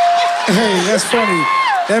 Hey, that's funny.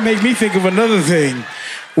 That makes me think of another thing.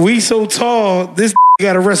 We so tall, this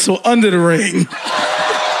gotta wrestle under the ring.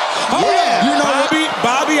 Yeah. You know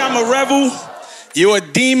Bobby, I'm a rebel. You're a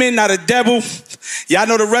demon, not a devil. Y'all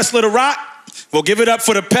know the wrestler The Rock? Well, give it up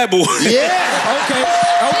for the pebble. Yeah. Okay.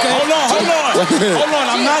 Hold on.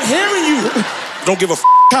 I'm not hearing you. Don't give a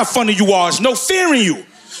how funny you are. There's no fear in you.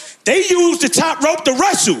 They use the top rope to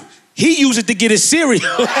wrestle. He used it to get his cereal.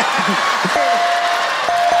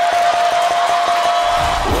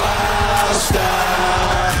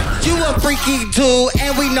 You a freaky dude,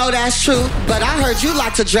 and we know that's true. But I heard you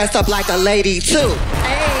like to dress up like a lady too. Only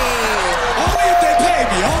if they pay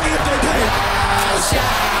me.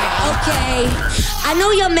 Okay, I know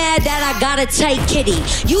you're mad that I got a tight kitty.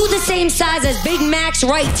 You the same size as Big Mac's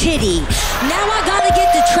right titty. Now I gotta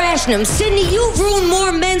get to trashing them. Sydney, you've ruined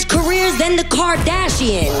more men's careers than the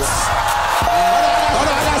Kardashians. Hold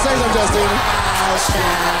on, I gotta say something, Justina.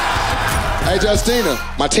 Hey, Justina,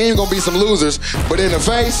 my team gonna be some losers, but in the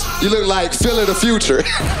face, you look like Phil of the future.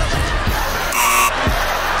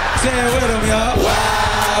 Say it with them, y'all.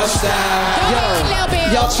 Yo,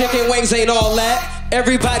 y'all chicken wings ain't all that.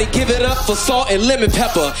 Everybody give it up for salt and lemon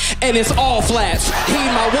pepper, and it's all flats.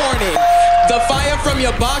 Heed my warning. The fire from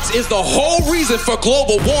your box is the whole reason for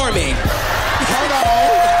global warming. Hold on.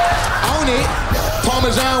 Own it.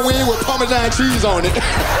 Parmesan wing with Parmesan cheese on it.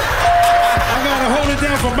 I gotta hold it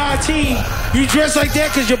down for my team. You dress like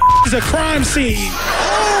that because your is a crime scene.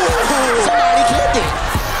 Somebody killed it.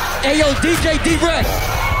 Hey, yo, DJ D-Rex,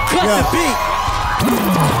 cut the beat.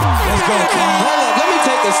 Let's go, King. Hold up, let me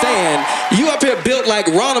take a stand. You up here built like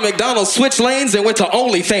Ronald McDonald switched lanes and went to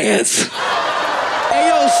OnlyFans. Hey,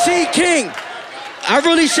 yo, C. King, I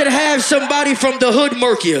really should have somebody from the hood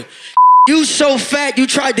murk you. You so fat, you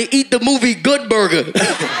tried to eat the movie Good Burger.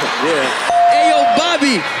 Hey, yo,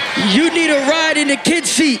 Bobby, you need a ride in the kid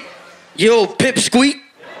seat. Yo, pipsqueak.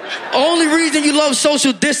 Only reason you love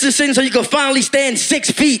social distancing so you can finally stand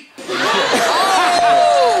 6 feet.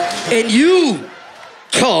 And you,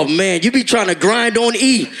 oh man, you be trying to grind on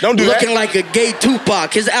E. Don't do looking that. like a gay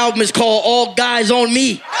Tupac. His album is called All Guys on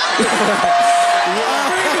Me.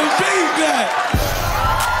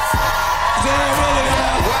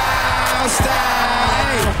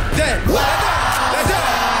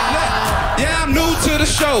 Yeah, I'm new to the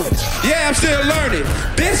show. Yeah, I'm still learning.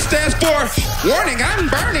 This stands for warning, I'm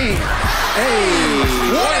burning. Hey,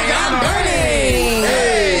 warning, I'm burning.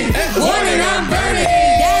 Hey, Warning, I'm burning.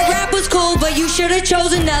 That rap was cool, but you should have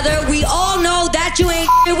chose another. We all know that you ain't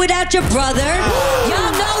shit without your brother.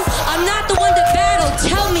 Y'all know I'm not the one to battle.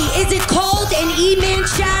 Tell me, is it called an E-Man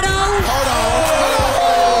shadow?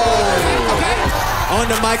 On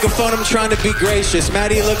the microphone, I'm trying to be gracious.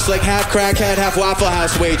 Maddie looks like half crackhead, half Waffle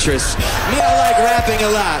House waitress. Me, I like rapping a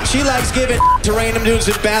lot. She likes giving to random dudes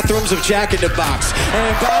in bathrooms of Jack in the Box.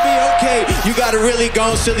 And Bobby, okay, you got a really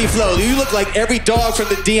gone silly flow. You look like every dog from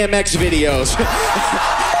the DMX videos.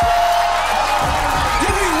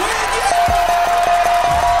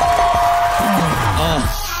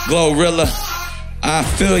 Glorilla, I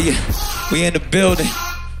feel you. We in the building.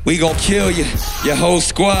 We gon' kill you. Your whole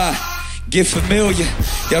squad. Get familiar.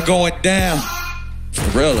 Y'all going down.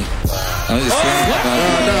 For real. I'm just saying.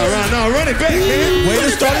 No, run it back, man. Way to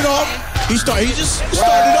start it off. He just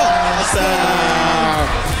started off.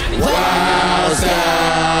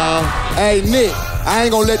 Wildstyle. Hey, Nick, I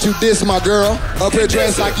ain't gonna let you diss my girl. Up here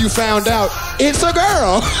dressed like you found out it's a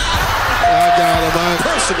girl. I got it, man.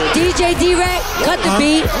 Personal. DJ D-Rex, cut the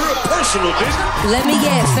beat. Real personal, bitch. Let me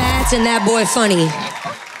get Fats and that boy funny.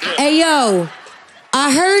 Hey, yo.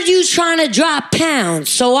 I heard you trying to drop pounds,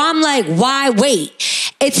 so I'm like, why wait?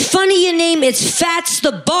 It's funny your name is Fats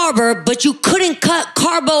the Barber, but you couldn't cut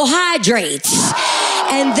carbohydrates.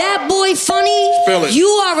 And that boy funny, you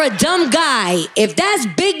are a dumb guy. If that's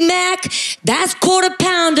Big Mac, that's quarter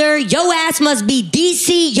pounder, your ass must be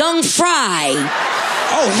DC Young Fry.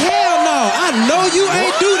 Oh, hell no. I know you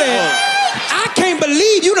ain't do that. I can't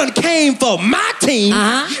believe you done came for my team.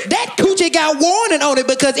 That coochie got warning on it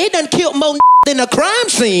because it done killed more than a crime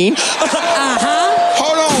scene.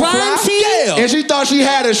 Hold on, Crime Fry. scene? Yeah. And she thought she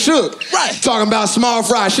had her shook. Right. Talking about small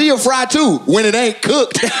fry. She a fry too when it ain't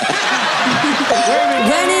cooked. When it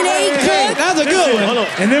ain't cooked. That's a good one. Hold on.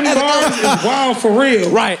 And them bars is wild for real.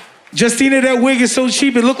 Right. Justina, that wig is so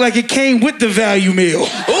cheap it looked like it came with the value meal.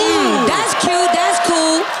 Ooh, that's cute, that's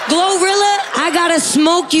cool. Glorilla, I gotta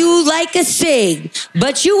smoke you like a cig.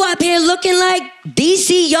 But you up here looking like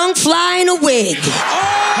DC Young Fly in a wig.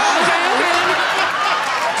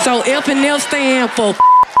 So F and F stand for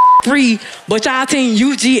free, but y'all think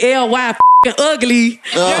UGLY ugly. Ugly.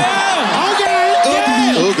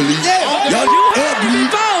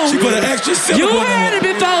 She put an extra syllable You in heard it. it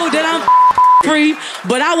before that I'm free,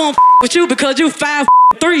 but I won't with you because you 5'3".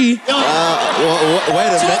 Wait a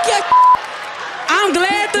minute. I'm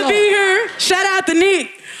glad to be here. Shout out to Nick.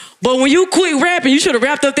 But when you quit rapping, you should have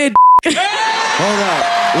wrapped up that. Hold on,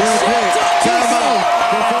 real quick. Time out.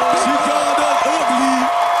 She called us ugly.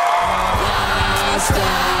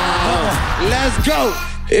 Let's go.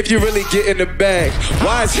 If you really get in the bag,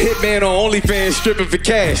 why is Hitman on OnlyFans stripping for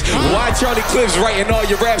cash? Why Charlie Clips writing all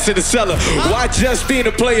your raps in the cellar? Why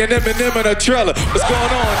Justina playing Eminem in a trailer? What's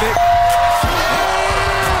going on, Nick?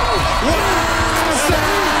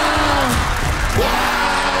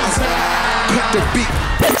 Cut the beat.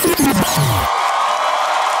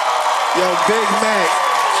 Yo, Big Mac,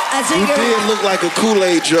 you did look like a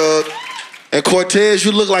Kool-Aid jug. And Cortez,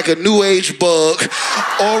 you look like a new age bug.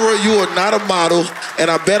 Aura, you are not a model.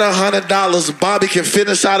 And I bet $100 Bobby can fit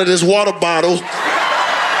inside of this water bottle.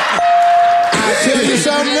 I'll tell you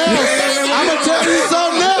something else. I'm gonna tell you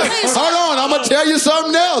something else. Hold on, I'm gonna tell you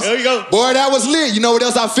something else. There you go. Boy, that was lit. You know what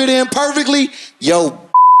else I fit in perfectly? Yo.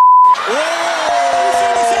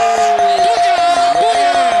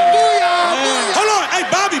 Hold on, hey,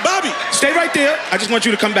 Bobby, stay right there. I just want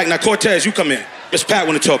you to come back. Now, Cortez, you come in. Miss Pat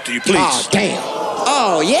want to talk to you, please. Oh, damn.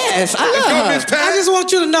 Oh, yes, I love her. Miss Pat. I just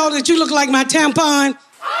want you to know that you look like my tampon.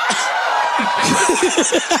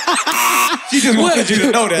 She just wanted you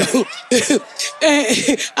to know that.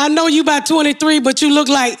 I know you about 23, but you look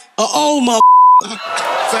like an old mother.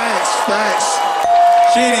 Facts.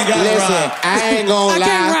 She ain't got Listen, I ain't gonna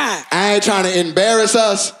lie. I ain't trying to embarrass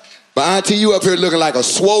us, but Auntie, you up here looking like a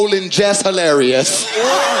swollen Jess Hilarious. Wait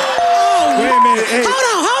a minute. Hey.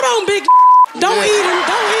 Hold on, big. Don't eat him.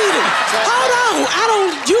 Hold on.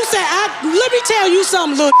 You said, let me tell you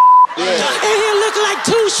something, little. Yeah. And he look like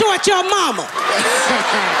Too Short, your mama.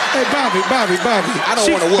 Hey, Bobby. I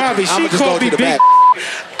don't want to whoop Bobby, him. I'm she just called going me to the big. back.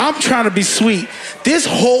 I'm trying to be sweet. This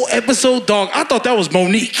whole episode, dog, I thought that was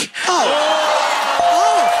Monique.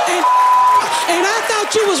 And I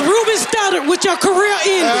thought you was Ruben Studdard with your career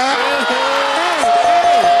ending.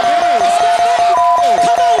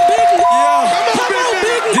 Come on, big. Come on,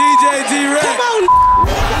 big. DJ D-Rex. Come on.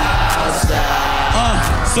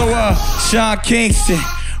 Sean Kingston,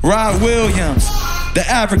 Rod Williams, the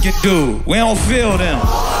African dude. We don't feel them.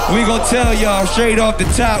 We gonna tell y'all straight off the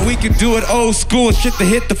top, we can do it old school shit to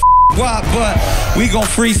hit the wop, but we gon'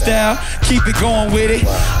 freestyle, keep it going with it.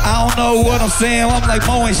 I don't know what I'm saying, I'm like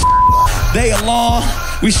mowing shit. They along,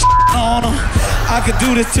 we on them. I could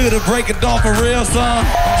do this till the break of dawn for real, son.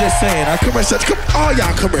 I'm just saying, I come here, all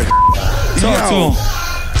y'all come here. Talk to him.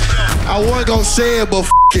 I wasn't gonna say it, but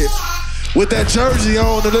it. With that jersey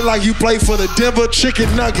on, it look like you play for the Denver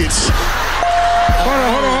Chicken Nuggets. Hold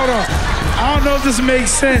on. I don't know if this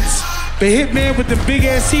makes sense, but Hitman with the big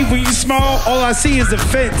ass teeth, when you small, all I see is a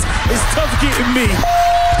fence. It's tough getting me.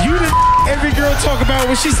 You the every girl talk about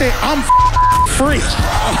when she say, I'm free.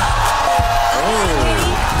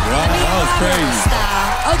 That was crazy.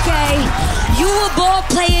 Okay, you a ball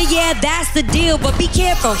player, yeah, that's the deal, but be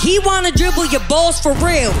careful. He wanna dribble your balls for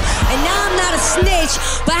real. And now I'm not a snitch,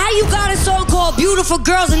 but how you got a song called Beautiful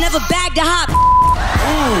Girls and never bagged a hop?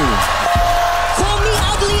 Call me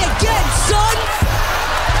ugly again, son.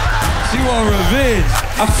 She want revenge.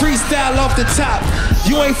 I freestyle off the top.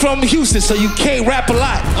 You ain't from Houston, so you can't rap a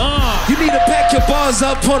lot. You need to pack your bars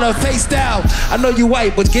up on a face down. I know you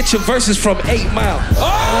white, but get your verses from 8 Mile.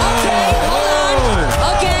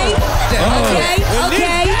 Okay.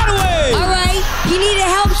 All right. He needed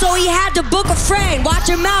help, so he had to book a friend. Watch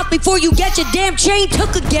your mouth before you get your damn chain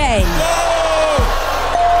took again.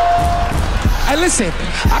 Hey, listen,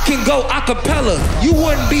 I can go a cappella. You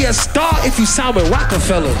wouldn't be a star if you sound with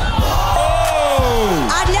Rockefeller.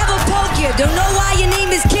 I never poke you. Don't know why your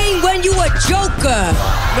name is King when you a joker.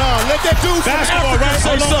 No, let that dude basketball, right?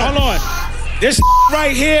 Hold on. This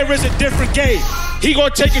right here is a different game. He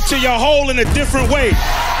gonna take it to your hole in a different way.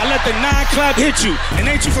 I let the 9 clap hit you. And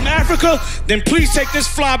ain't you from Africa? Then please take this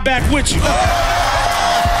fly back with you.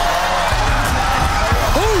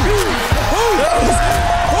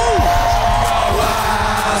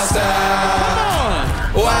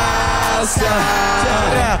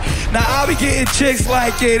 Now I be getting chicks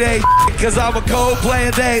like it ain't cause I'm a cold player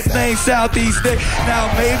that named Southeast Nick. Now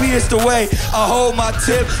maybe it's the way I hold my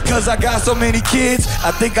tip cause I got so many kids,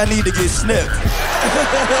 I think I need to get snipped.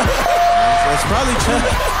 That's probably true.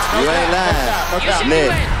 You ain't lying.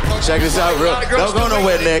 Nick, check this out real. Don't go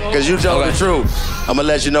nowhere, Nick, cause you told the truth. I'm gonna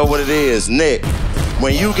let you know what it is. Nick,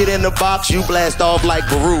 when you get in the box, you blast off like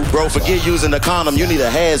Baruch. Bro, forget using a condom, you need a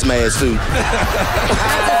hazmat suit.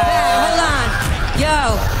 Hold on.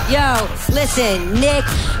 Yo, listen, Nick,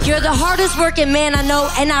 you're the hardest working man I know,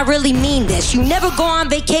 and I really mean this. You never go on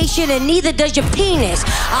vacation, and neither does your penis.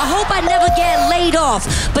 I hope I never get laid off.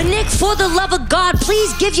 But Nick, for the love of God,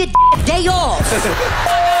 please give your day off.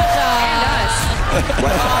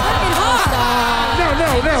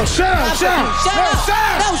 No, shut up. Stop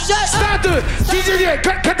it. DJ,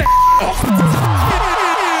 cut that off.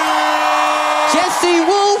 Jesse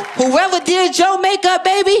Wu, whoever did your makeup,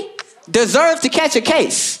 baby, deserves to catch a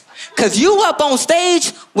case. Cause you up on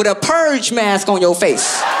stage with a purge mask on your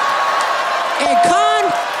face. And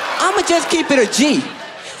Con, I'ma just keep it a G.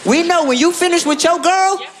 We know when you finish with your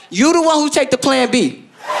girl, you the one who take the plan B.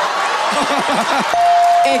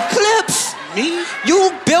 And Clips, me?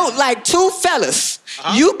 You built like two fellas.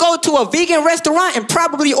 You go to a vegan restaurant and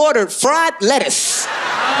probably ordered fried lettuce.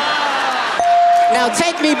 Now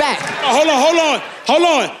take me back. Hold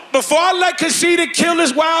on. Before I let Casita kill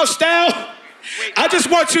this Wildstyle, I just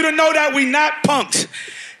want you to know that we not punks.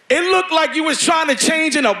 It looked like you was trying to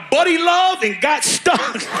change in a buddy love and got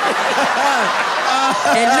stuck.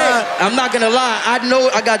 And Nick, I'm not gonna lie, I know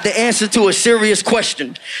I got the answer to a serious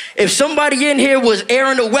question. If somebody in here was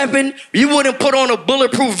airing a weapon, you wouldn't put on a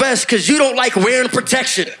bulletproof vest because you don't like wearing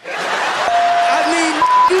protection. I mean,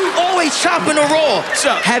 you always chopping a raw.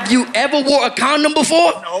 Have you ever wore a condom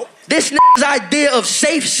before? No. This nigga's idea of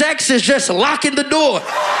safe sex is just locking the door.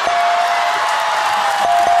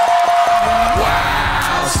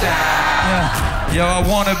 Yeah. Yo, I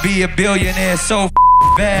wanna be a billionaire so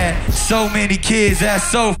bad. So many kids, that's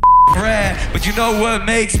so rad. But you know what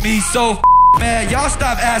makes me so mad? Y'all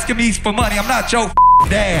stop asking me for money. I'm not your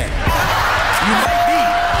dad. You might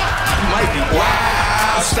be.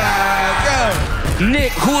 Wildstyle.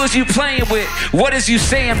 Nick, who is you playing with? What is you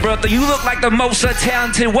saying, brother? You look like the most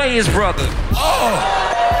talented Wayans brother. Oh.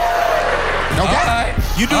 Okay. All right.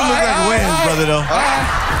 You do look like a Wayans brother, though.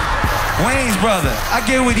 Wayne's brother. I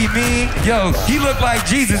get what he mean. Yo, he look like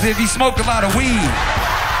Jesus if he smoked a lot of weed.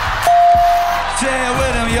 Share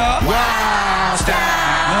with him, y'all. Let's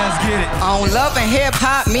get it. On Love and Hip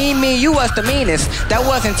Hop, me, you was the meanest. That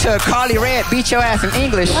wasn't till Carly Red beat your ass in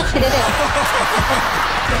English.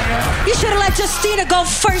 You should've let Justina go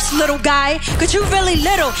first, little guy, cause you really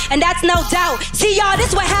little, and that's no doubt. See, y'all,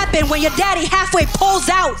 this what happened when your daddy halfway pulls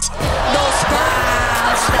out. Little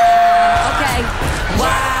Wildstyle, okay?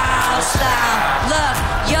 Wildstyle, look,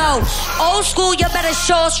 yo, old school, you better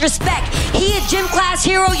show us respect. He a gym class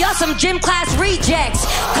hero, y'all some gym class rejects.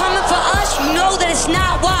 Coming for us, you know that it's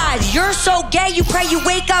not wise. You're so gay, you pray you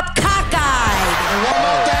wake up cockeyed. And one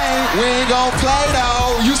more thing, we ain't gon' play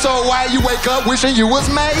though. You so white, you wake up wishing you was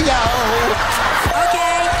Mayo.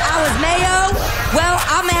 Okay, I was Mayo. Well,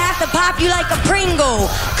 I'ma have to pop you like a Pringle.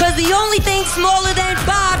 Cause the only thing smaller than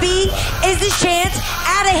Bobby is the chance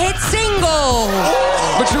at a hit single.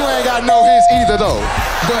 But you ain't got no hits either though.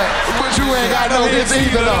 But you ain't got no hits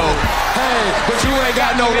either though. Hey, but you ain't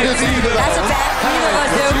got no hits either though. That's a fact. Neither of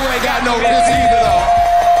us do. But you ain't got no hits either though.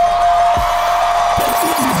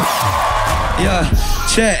 Yeah,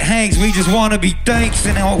 Chet Hanks, we just wanna be thanks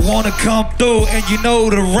and I wanna come through. And you know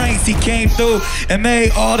the ranks, he came through and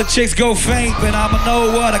made all the chicks go faint. But I'ma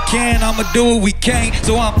know what I can, I'ma do what we can't.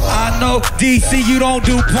 So I know, DC, you don't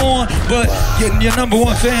do porn, but your number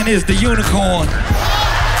one fan is the unicorn.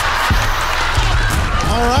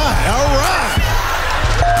 All right.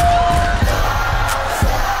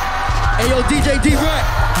 Hey, yo, DJ D-Rap.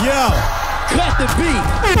 Yo. Cut the beat.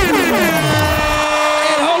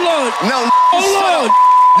 No, hold on.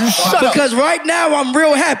 You shut up. Because right now I'm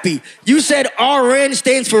real happy. You said RN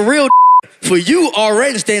stands for real. For you,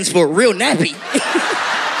 RN stands for real nappy.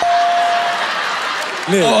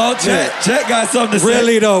 Chet got something to say.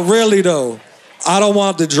 Really though, I don't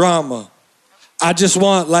want the drama. I just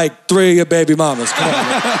want like 3 of your baby mamas. Come on.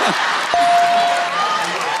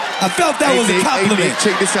 I felt that was a compliment. Hey, Nick,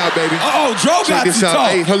 check this out, baby. Dro got this out.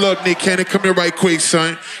 Hey, hello, Nick Cannon. Come here right quick,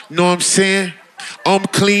 son. Know what I'm saying? I'm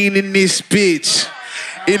clean in this bitch.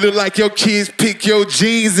 It look like your kids pick your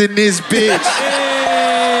jeans in this bitch.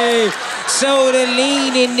 Hey, so the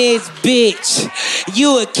lean in this bitch.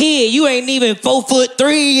 You a kid, you ain't even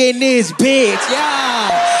 4'3" in this bitch.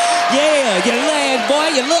 Yeah, you little ass boy,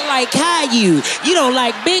 you look like Caillou. You don't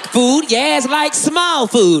like big food, your ass like small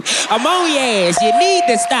food. I'm on your ass, you need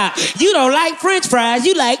to stop. You don't like French fries,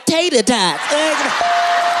 you like tater tots.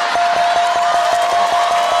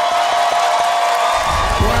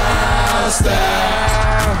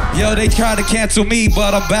 Yo, they try to cancel me,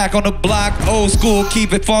 but I'm back on the block. Old school,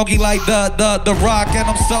 keep it funky like the rock. And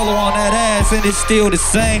I'm solo on that ass, and it's still the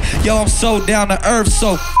same. Yo, I'm so down to earth,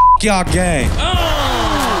 so y'all gang.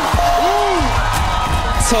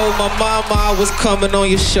 Told my mama I was coming on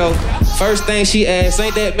your show. First thing she asked,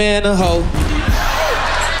 ain't that man a hoe?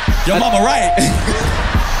 Your mama right.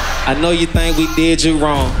 I know you think we did you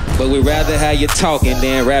wrong, but we'd rather have you talking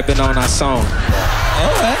than rapping on our song.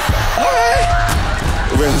 All right.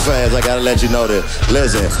 real fast, I gotta let you know this.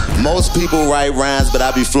 Listen, most people write rhymes, but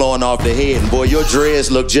I be flowing off the head. And boy, your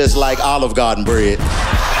dreads look just like Olive Garden bread.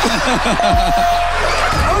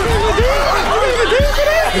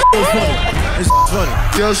 It's funny.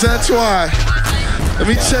 Yo, Santuan, let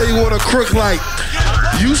me tell you what a crook like.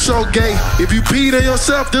 You so gay. If you peed on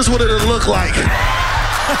yourself, this what it'll look like. Who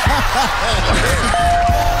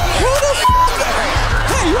the f***?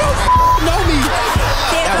 Hey, you don't know me.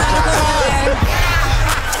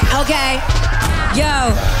 Okay.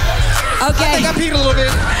 Yo. Okay. I think I peed a little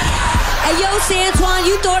bit. Hey, yo, Santuan,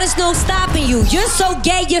 you thought it's no stopping you. You're so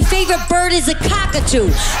gay, your favorite bird is a cockatoo.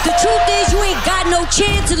 The truth is, you ain't got no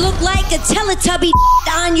chance to look like a Teletubby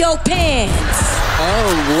on your pants.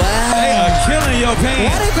 Oh, wow. They are killing your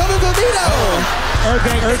pants. Why they coming for me, though?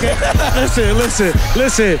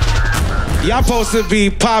 Listen. Y'all supposed to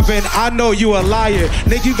be popping. I know you a liar.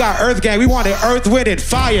 Nigga, you got Earth Gang. We wanted Earth, Wind, and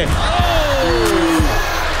Fire.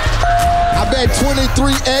 I bet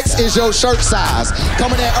 23X is your shirt size.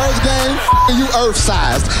 Coming at Earth Gang, you Earth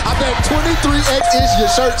sized. I bet 23X is your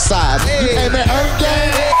shirt size. You came at Earth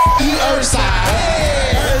Gang, you Earth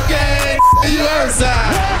sized. Earth Gang, you Earth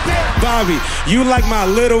sized. Bobby, you like my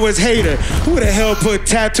littlest hater. Who the hell put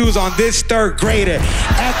tattoos on this third grader?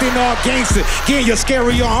 Acting all gangster, getting your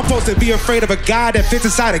scary on. I'm supposed to be afraid of a guy that fits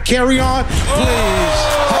inside a carry-on? Please.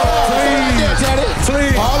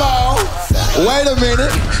 Hold on. Wait a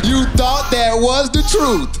minute. You thought that was the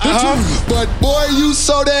truth. But boy, you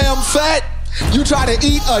so damn fat, you try to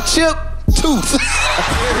eat a chip tooth.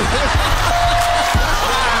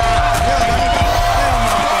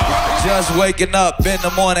 Just waking up in the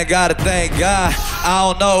morning, gotta thank God. I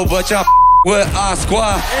don't know, but y'all with our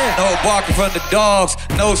squad. No barking from the dogs,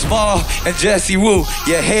 no small. And Jesse Woo,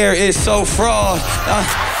 your hair is so fraud.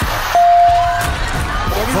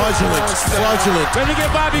 Fraudulent. Let me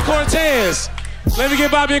get Bobby Cortez. Let me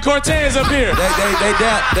get Bobby and Cortez up here. They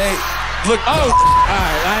look. Oh,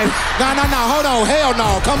 all right. No, hold on. Hell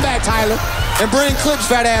no. Come back, Tyler. And bring Clip's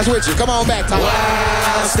fat ass with you. Come on back, Tyler.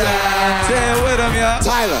 Wildstyle. Stay with him, y'all.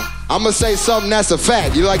 Tyler, I'm gonna say something that's a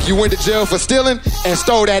fact. You like you went to jail for stealing and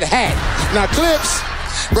stole that hat. Now, Clips,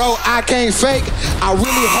 bro, I can't fake. I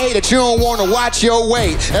really hate that you don't want to watch your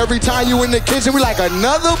weight. Every time you in the kitchen, we like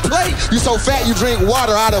another plate. You so fat you drink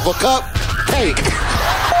water out of a cup. Cake.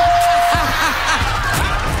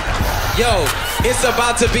 Yo, it's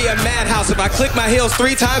about to be a madhouse. If I click my heels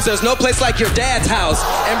 3 times, there's no place like your dad's house.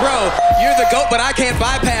 And bro, you're the GOAT, but I can't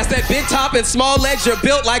bypass that big top and small legs. You're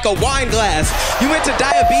built like a wine glass. You went to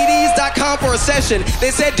diabetes.com for a session.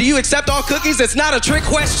 They said, do you accept all cookies? It's not a trick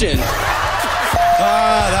question.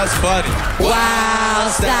 Ah, that's funny.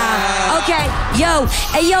 Wildstyle. Okay,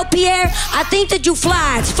 hey yo, Pierre, I think that you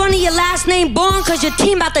fly. It's funny your last name Bond, cause your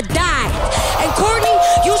team about to die. And Courtney,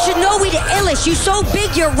 you should know we the illest. You so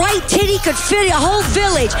big, your right titty could fit a whole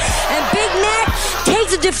village. And Big Mac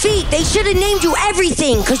takes a defeat. They should have named you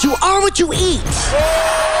everything, cause you are what you eat.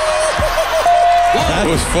 That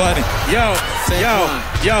was funny. Yo.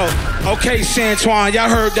 Okay, Santuan, y'all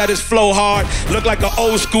heard that his flow hard. Look like an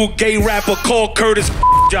old school gay rapper called Curtis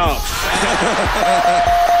job.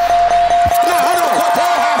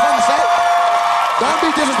 Don't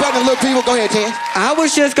be disrespecting little people. Go ahead, Ten. I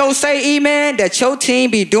was just gonna say, E-Man, that your team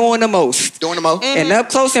be doing the most. Doing the most? And up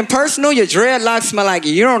close and personal, your dreadlocks smell like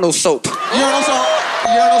urinal soap. Urinal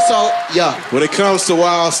soap? Yeah. When it comes to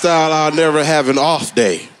Wildstyle, I'll never have an off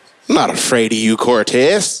day. I'm not afraid of you,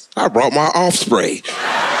 Cortez. I brought my off spray.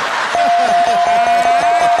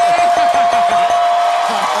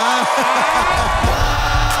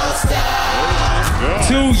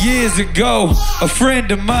 2 years ago, a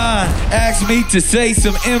friend of mine asked me to say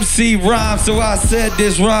some MC rhyme, so I said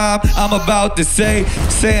this rhyme I'm about to say.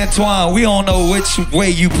 Santuan, we don't know which way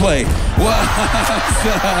you play. That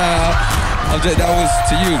was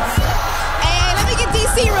to you. Hey, let me get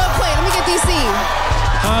DC real quick. Let me get DC.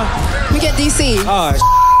 Huh? Let me get DC. Oh,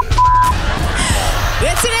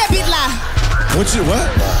 Let's see that beat lie. What?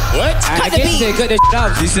 Cut the beat. Cut that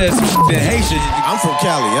off. She says Haitian. I'm from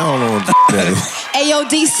Cali. I don't know what that is. Hey, yo,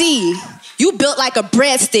 DC. You built like a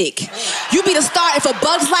breadstick. You be the star if A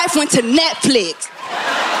Bug's Life went to Netflix.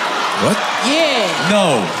 What? Yeah.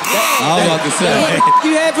 No. I was about to say.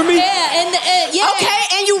 You had for me? Yeah, and yeah. Okay,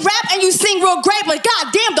 and you rap and you sing real great, but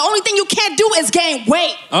goddamn, the only thing you can't do is gain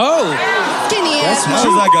weight. Oh. Skinny ass. That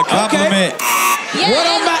was like a compliment. Yeah.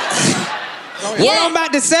 What I'm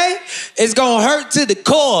about to say is gonna hurt to the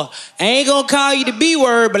core. I ain't gonna call you the B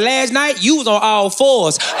word, but last night you was on all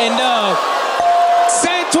fours. And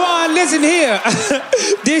Santuan, listen here.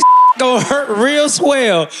 This gonna hurt real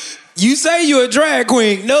swell. You say you a drag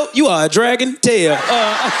queen. Nope, you are a dragon tail.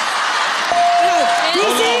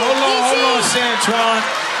 Hold on, Santron.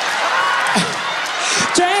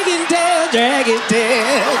 Drag it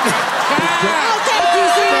down.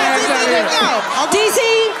 Okay, DC,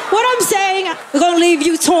 what I'm saying, we're gonna leave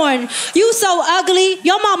you torn. You so ugly,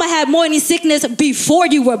 your mama had morning sickness before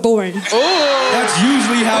you were born. That's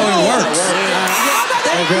usually how it works.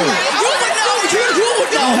 Okay. You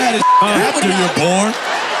don't have it after you're born.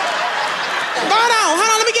 Hold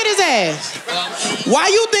on, let me get his ass. Why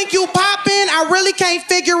you think you poppin'? I really can't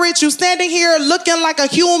figure it. You standing here looking like a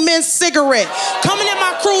human cigarette. Coming in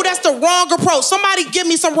my crew, that's the wrong approach. Somebody give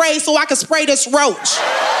me some rays so I can spray this roach.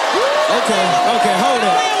 Okay, hold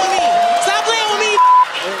on. Stop playing with me.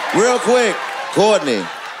 Real quick, Courtney,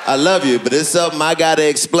 I love you, but it's something I gotta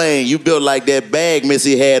explain. You built like that bag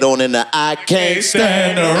Missy had on in the I Can't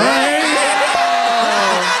Stand the Rain.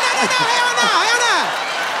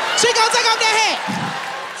 Chico, take off that hat.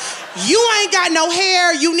 You ain't got no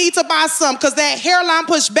hair. You need to buy some, because that hairline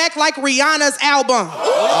pushed back like Rihanna's album.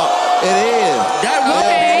 It is.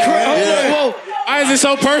 Why is it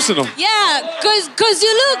so personal? Yeah, cause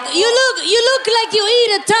you look like you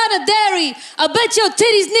eat a ton of dairy. I bet your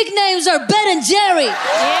titties' nicknames are Ben and Jerry.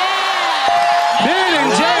 Yeah. Ben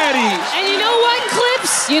and Jerry. And you know what,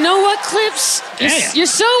 Clips? You know what, Clips? You're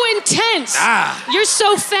so intense. You're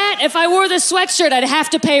so fat. If I wore this sweatshirt, I'd have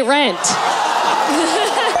to pay rent.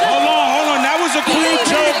 Hold on. That was a cool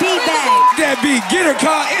joke. That beat, get her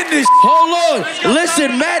car in this. Hold on.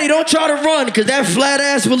 Listen, Maddie, don't try to run, because that flat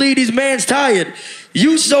ass will leave these mans tired.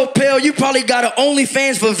 You so pale, you probably got an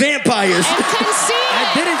OnlyFans for vampires.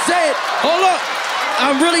 I didn't say it. Hold on.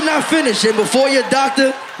 I'm really not finished. And before your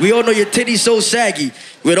doctor, we all know your titties so saggy.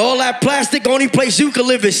 With all that plastic, only place you can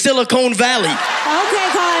live is Silicon Valley. Okay,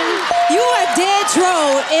 Con, you are dead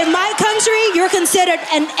troll. In my country, you're considered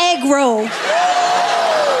an egg roll.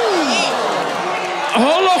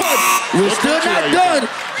 Hold on. We're still not done.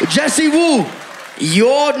 Jesse Wu, you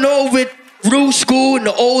all know with Rue School and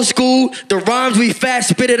the old school, the rhymes we fast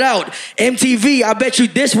spit it out. MTV, I bet you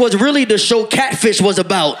this was really the show Catfish was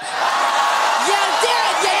about.